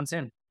you back on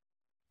soon.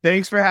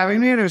 Thanks for having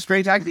me. And it was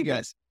great talking to you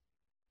guys.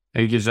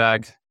 Thank you,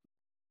 Zack.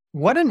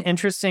 What an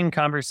interesting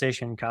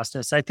conversation,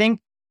 Costas. I think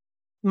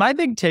my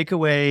big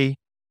takeaway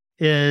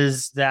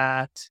is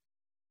that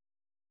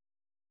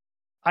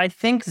I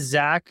think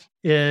Zack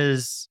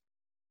is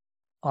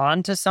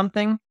onto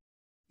something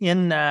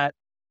in that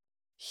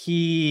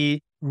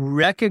he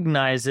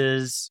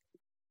recognizes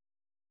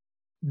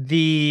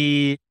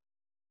the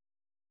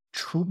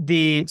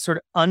sort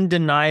of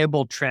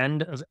undeniable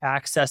trend of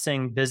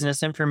accessing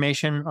business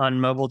information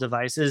on mobile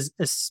devices,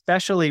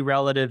 especially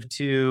relative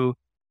to,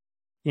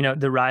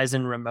 the rise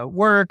in remote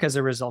work as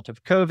a result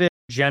of COVID,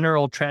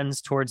 general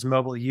trends towards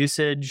mobile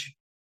usage.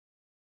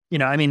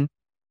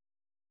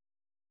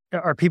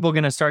 Are people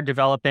going to start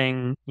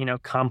developing,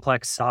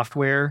 complex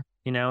software,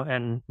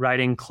 and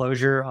writing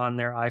Clojure on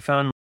their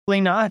iPhone?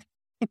 Probably not,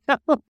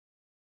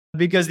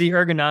 because the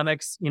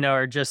ergonomics,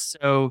 are just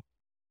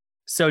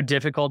so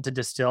difficult to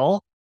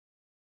distill.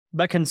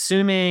 But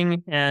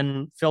consuming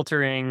and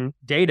filtering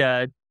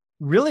data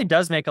really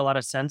does make a lot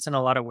of sense in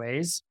a lot of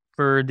ways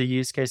for the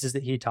use cases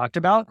that he talked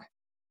about.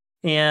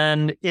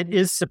 And it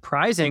is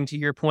surprising, to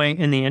your point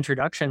in the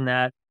introduction,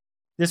 that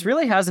this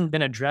really hasn't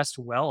been addressed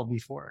well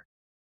before.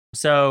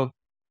 So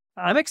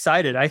I'm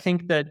excited. I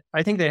think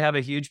they have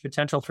a huge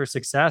potential for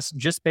success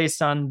just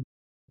based on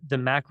the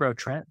macro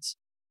trends.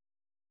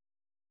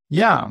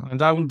 Yeah,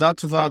 and I would add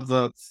to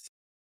that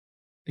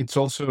it's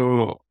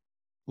also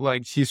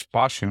like his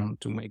passion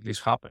to make this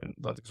happen.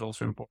 That is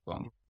also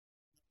important.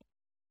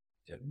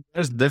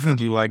 There's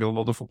definitely like a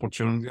lot of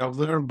opportunity out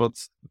there,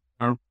 but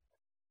there are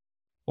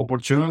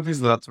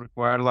opportunities that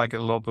require like a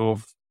lot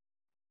of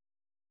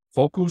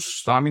focus,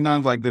 stamina,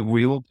 like the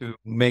will to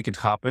make it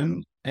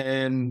happen.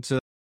 And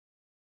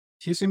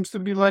he seems to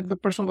be like the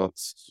person that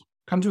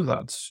can do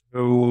that.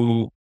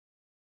 So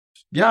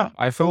yeah,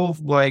 I feel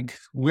like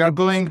they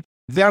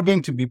are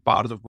going to be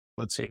part of,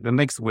 let's say, the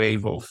next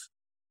wave of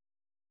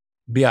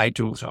BI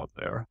tools out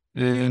there.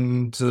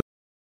 And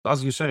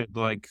as you said,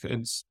 like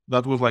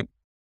that was like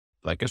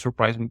a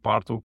surprising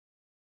part of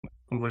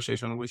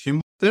conversation with him.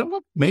 There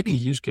were maybe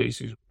use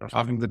cases where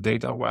having the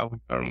data while we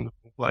are on the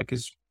phone, like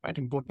is quite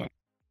important,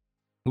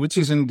 which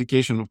is an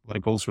indication of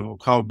like also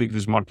how big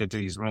this market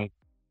is, right?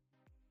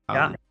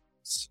 Yeah.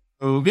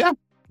 So yeah,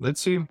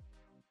 let's see.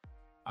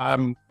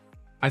 I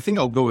think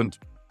I'll go and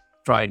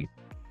try the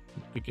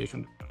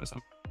application.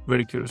 I'm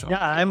very curious.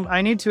 Yeah,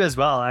 I need to as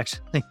well,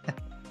 actually.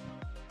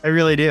 I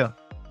really do.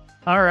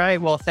 All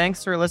right. Well,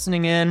 thanks for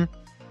listening in.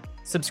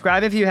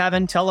 Subscribe if you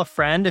haven't. Tell a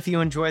friend if you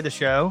enjoy the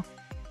show.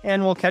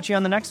 And we'll catch you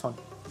on the next one.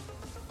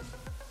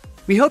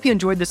 We hope you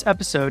enjoyed this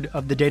episode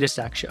of The Data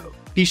Stack Show.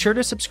 Be sure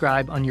to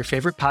subscribe on your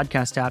favorite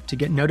podcast app to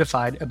get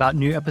notified about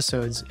new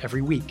episodes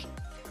every week.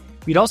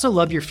 We'd also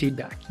love your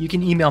feedback. You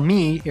can email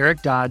me,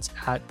 Eric Dodds,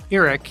 at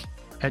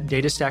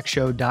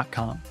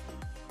eric@datastackshow.com.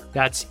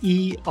 That's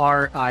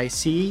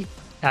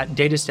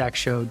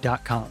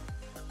ERIC@datastackshow.com.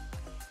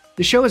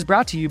 The show is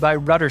brought to you by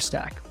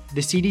RudderStack,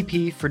 the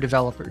CDP for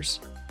developers.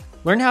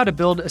 Learn how to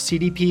build a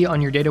CDP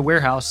on your data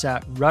warehouse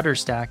at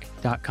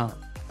rudderstack.com.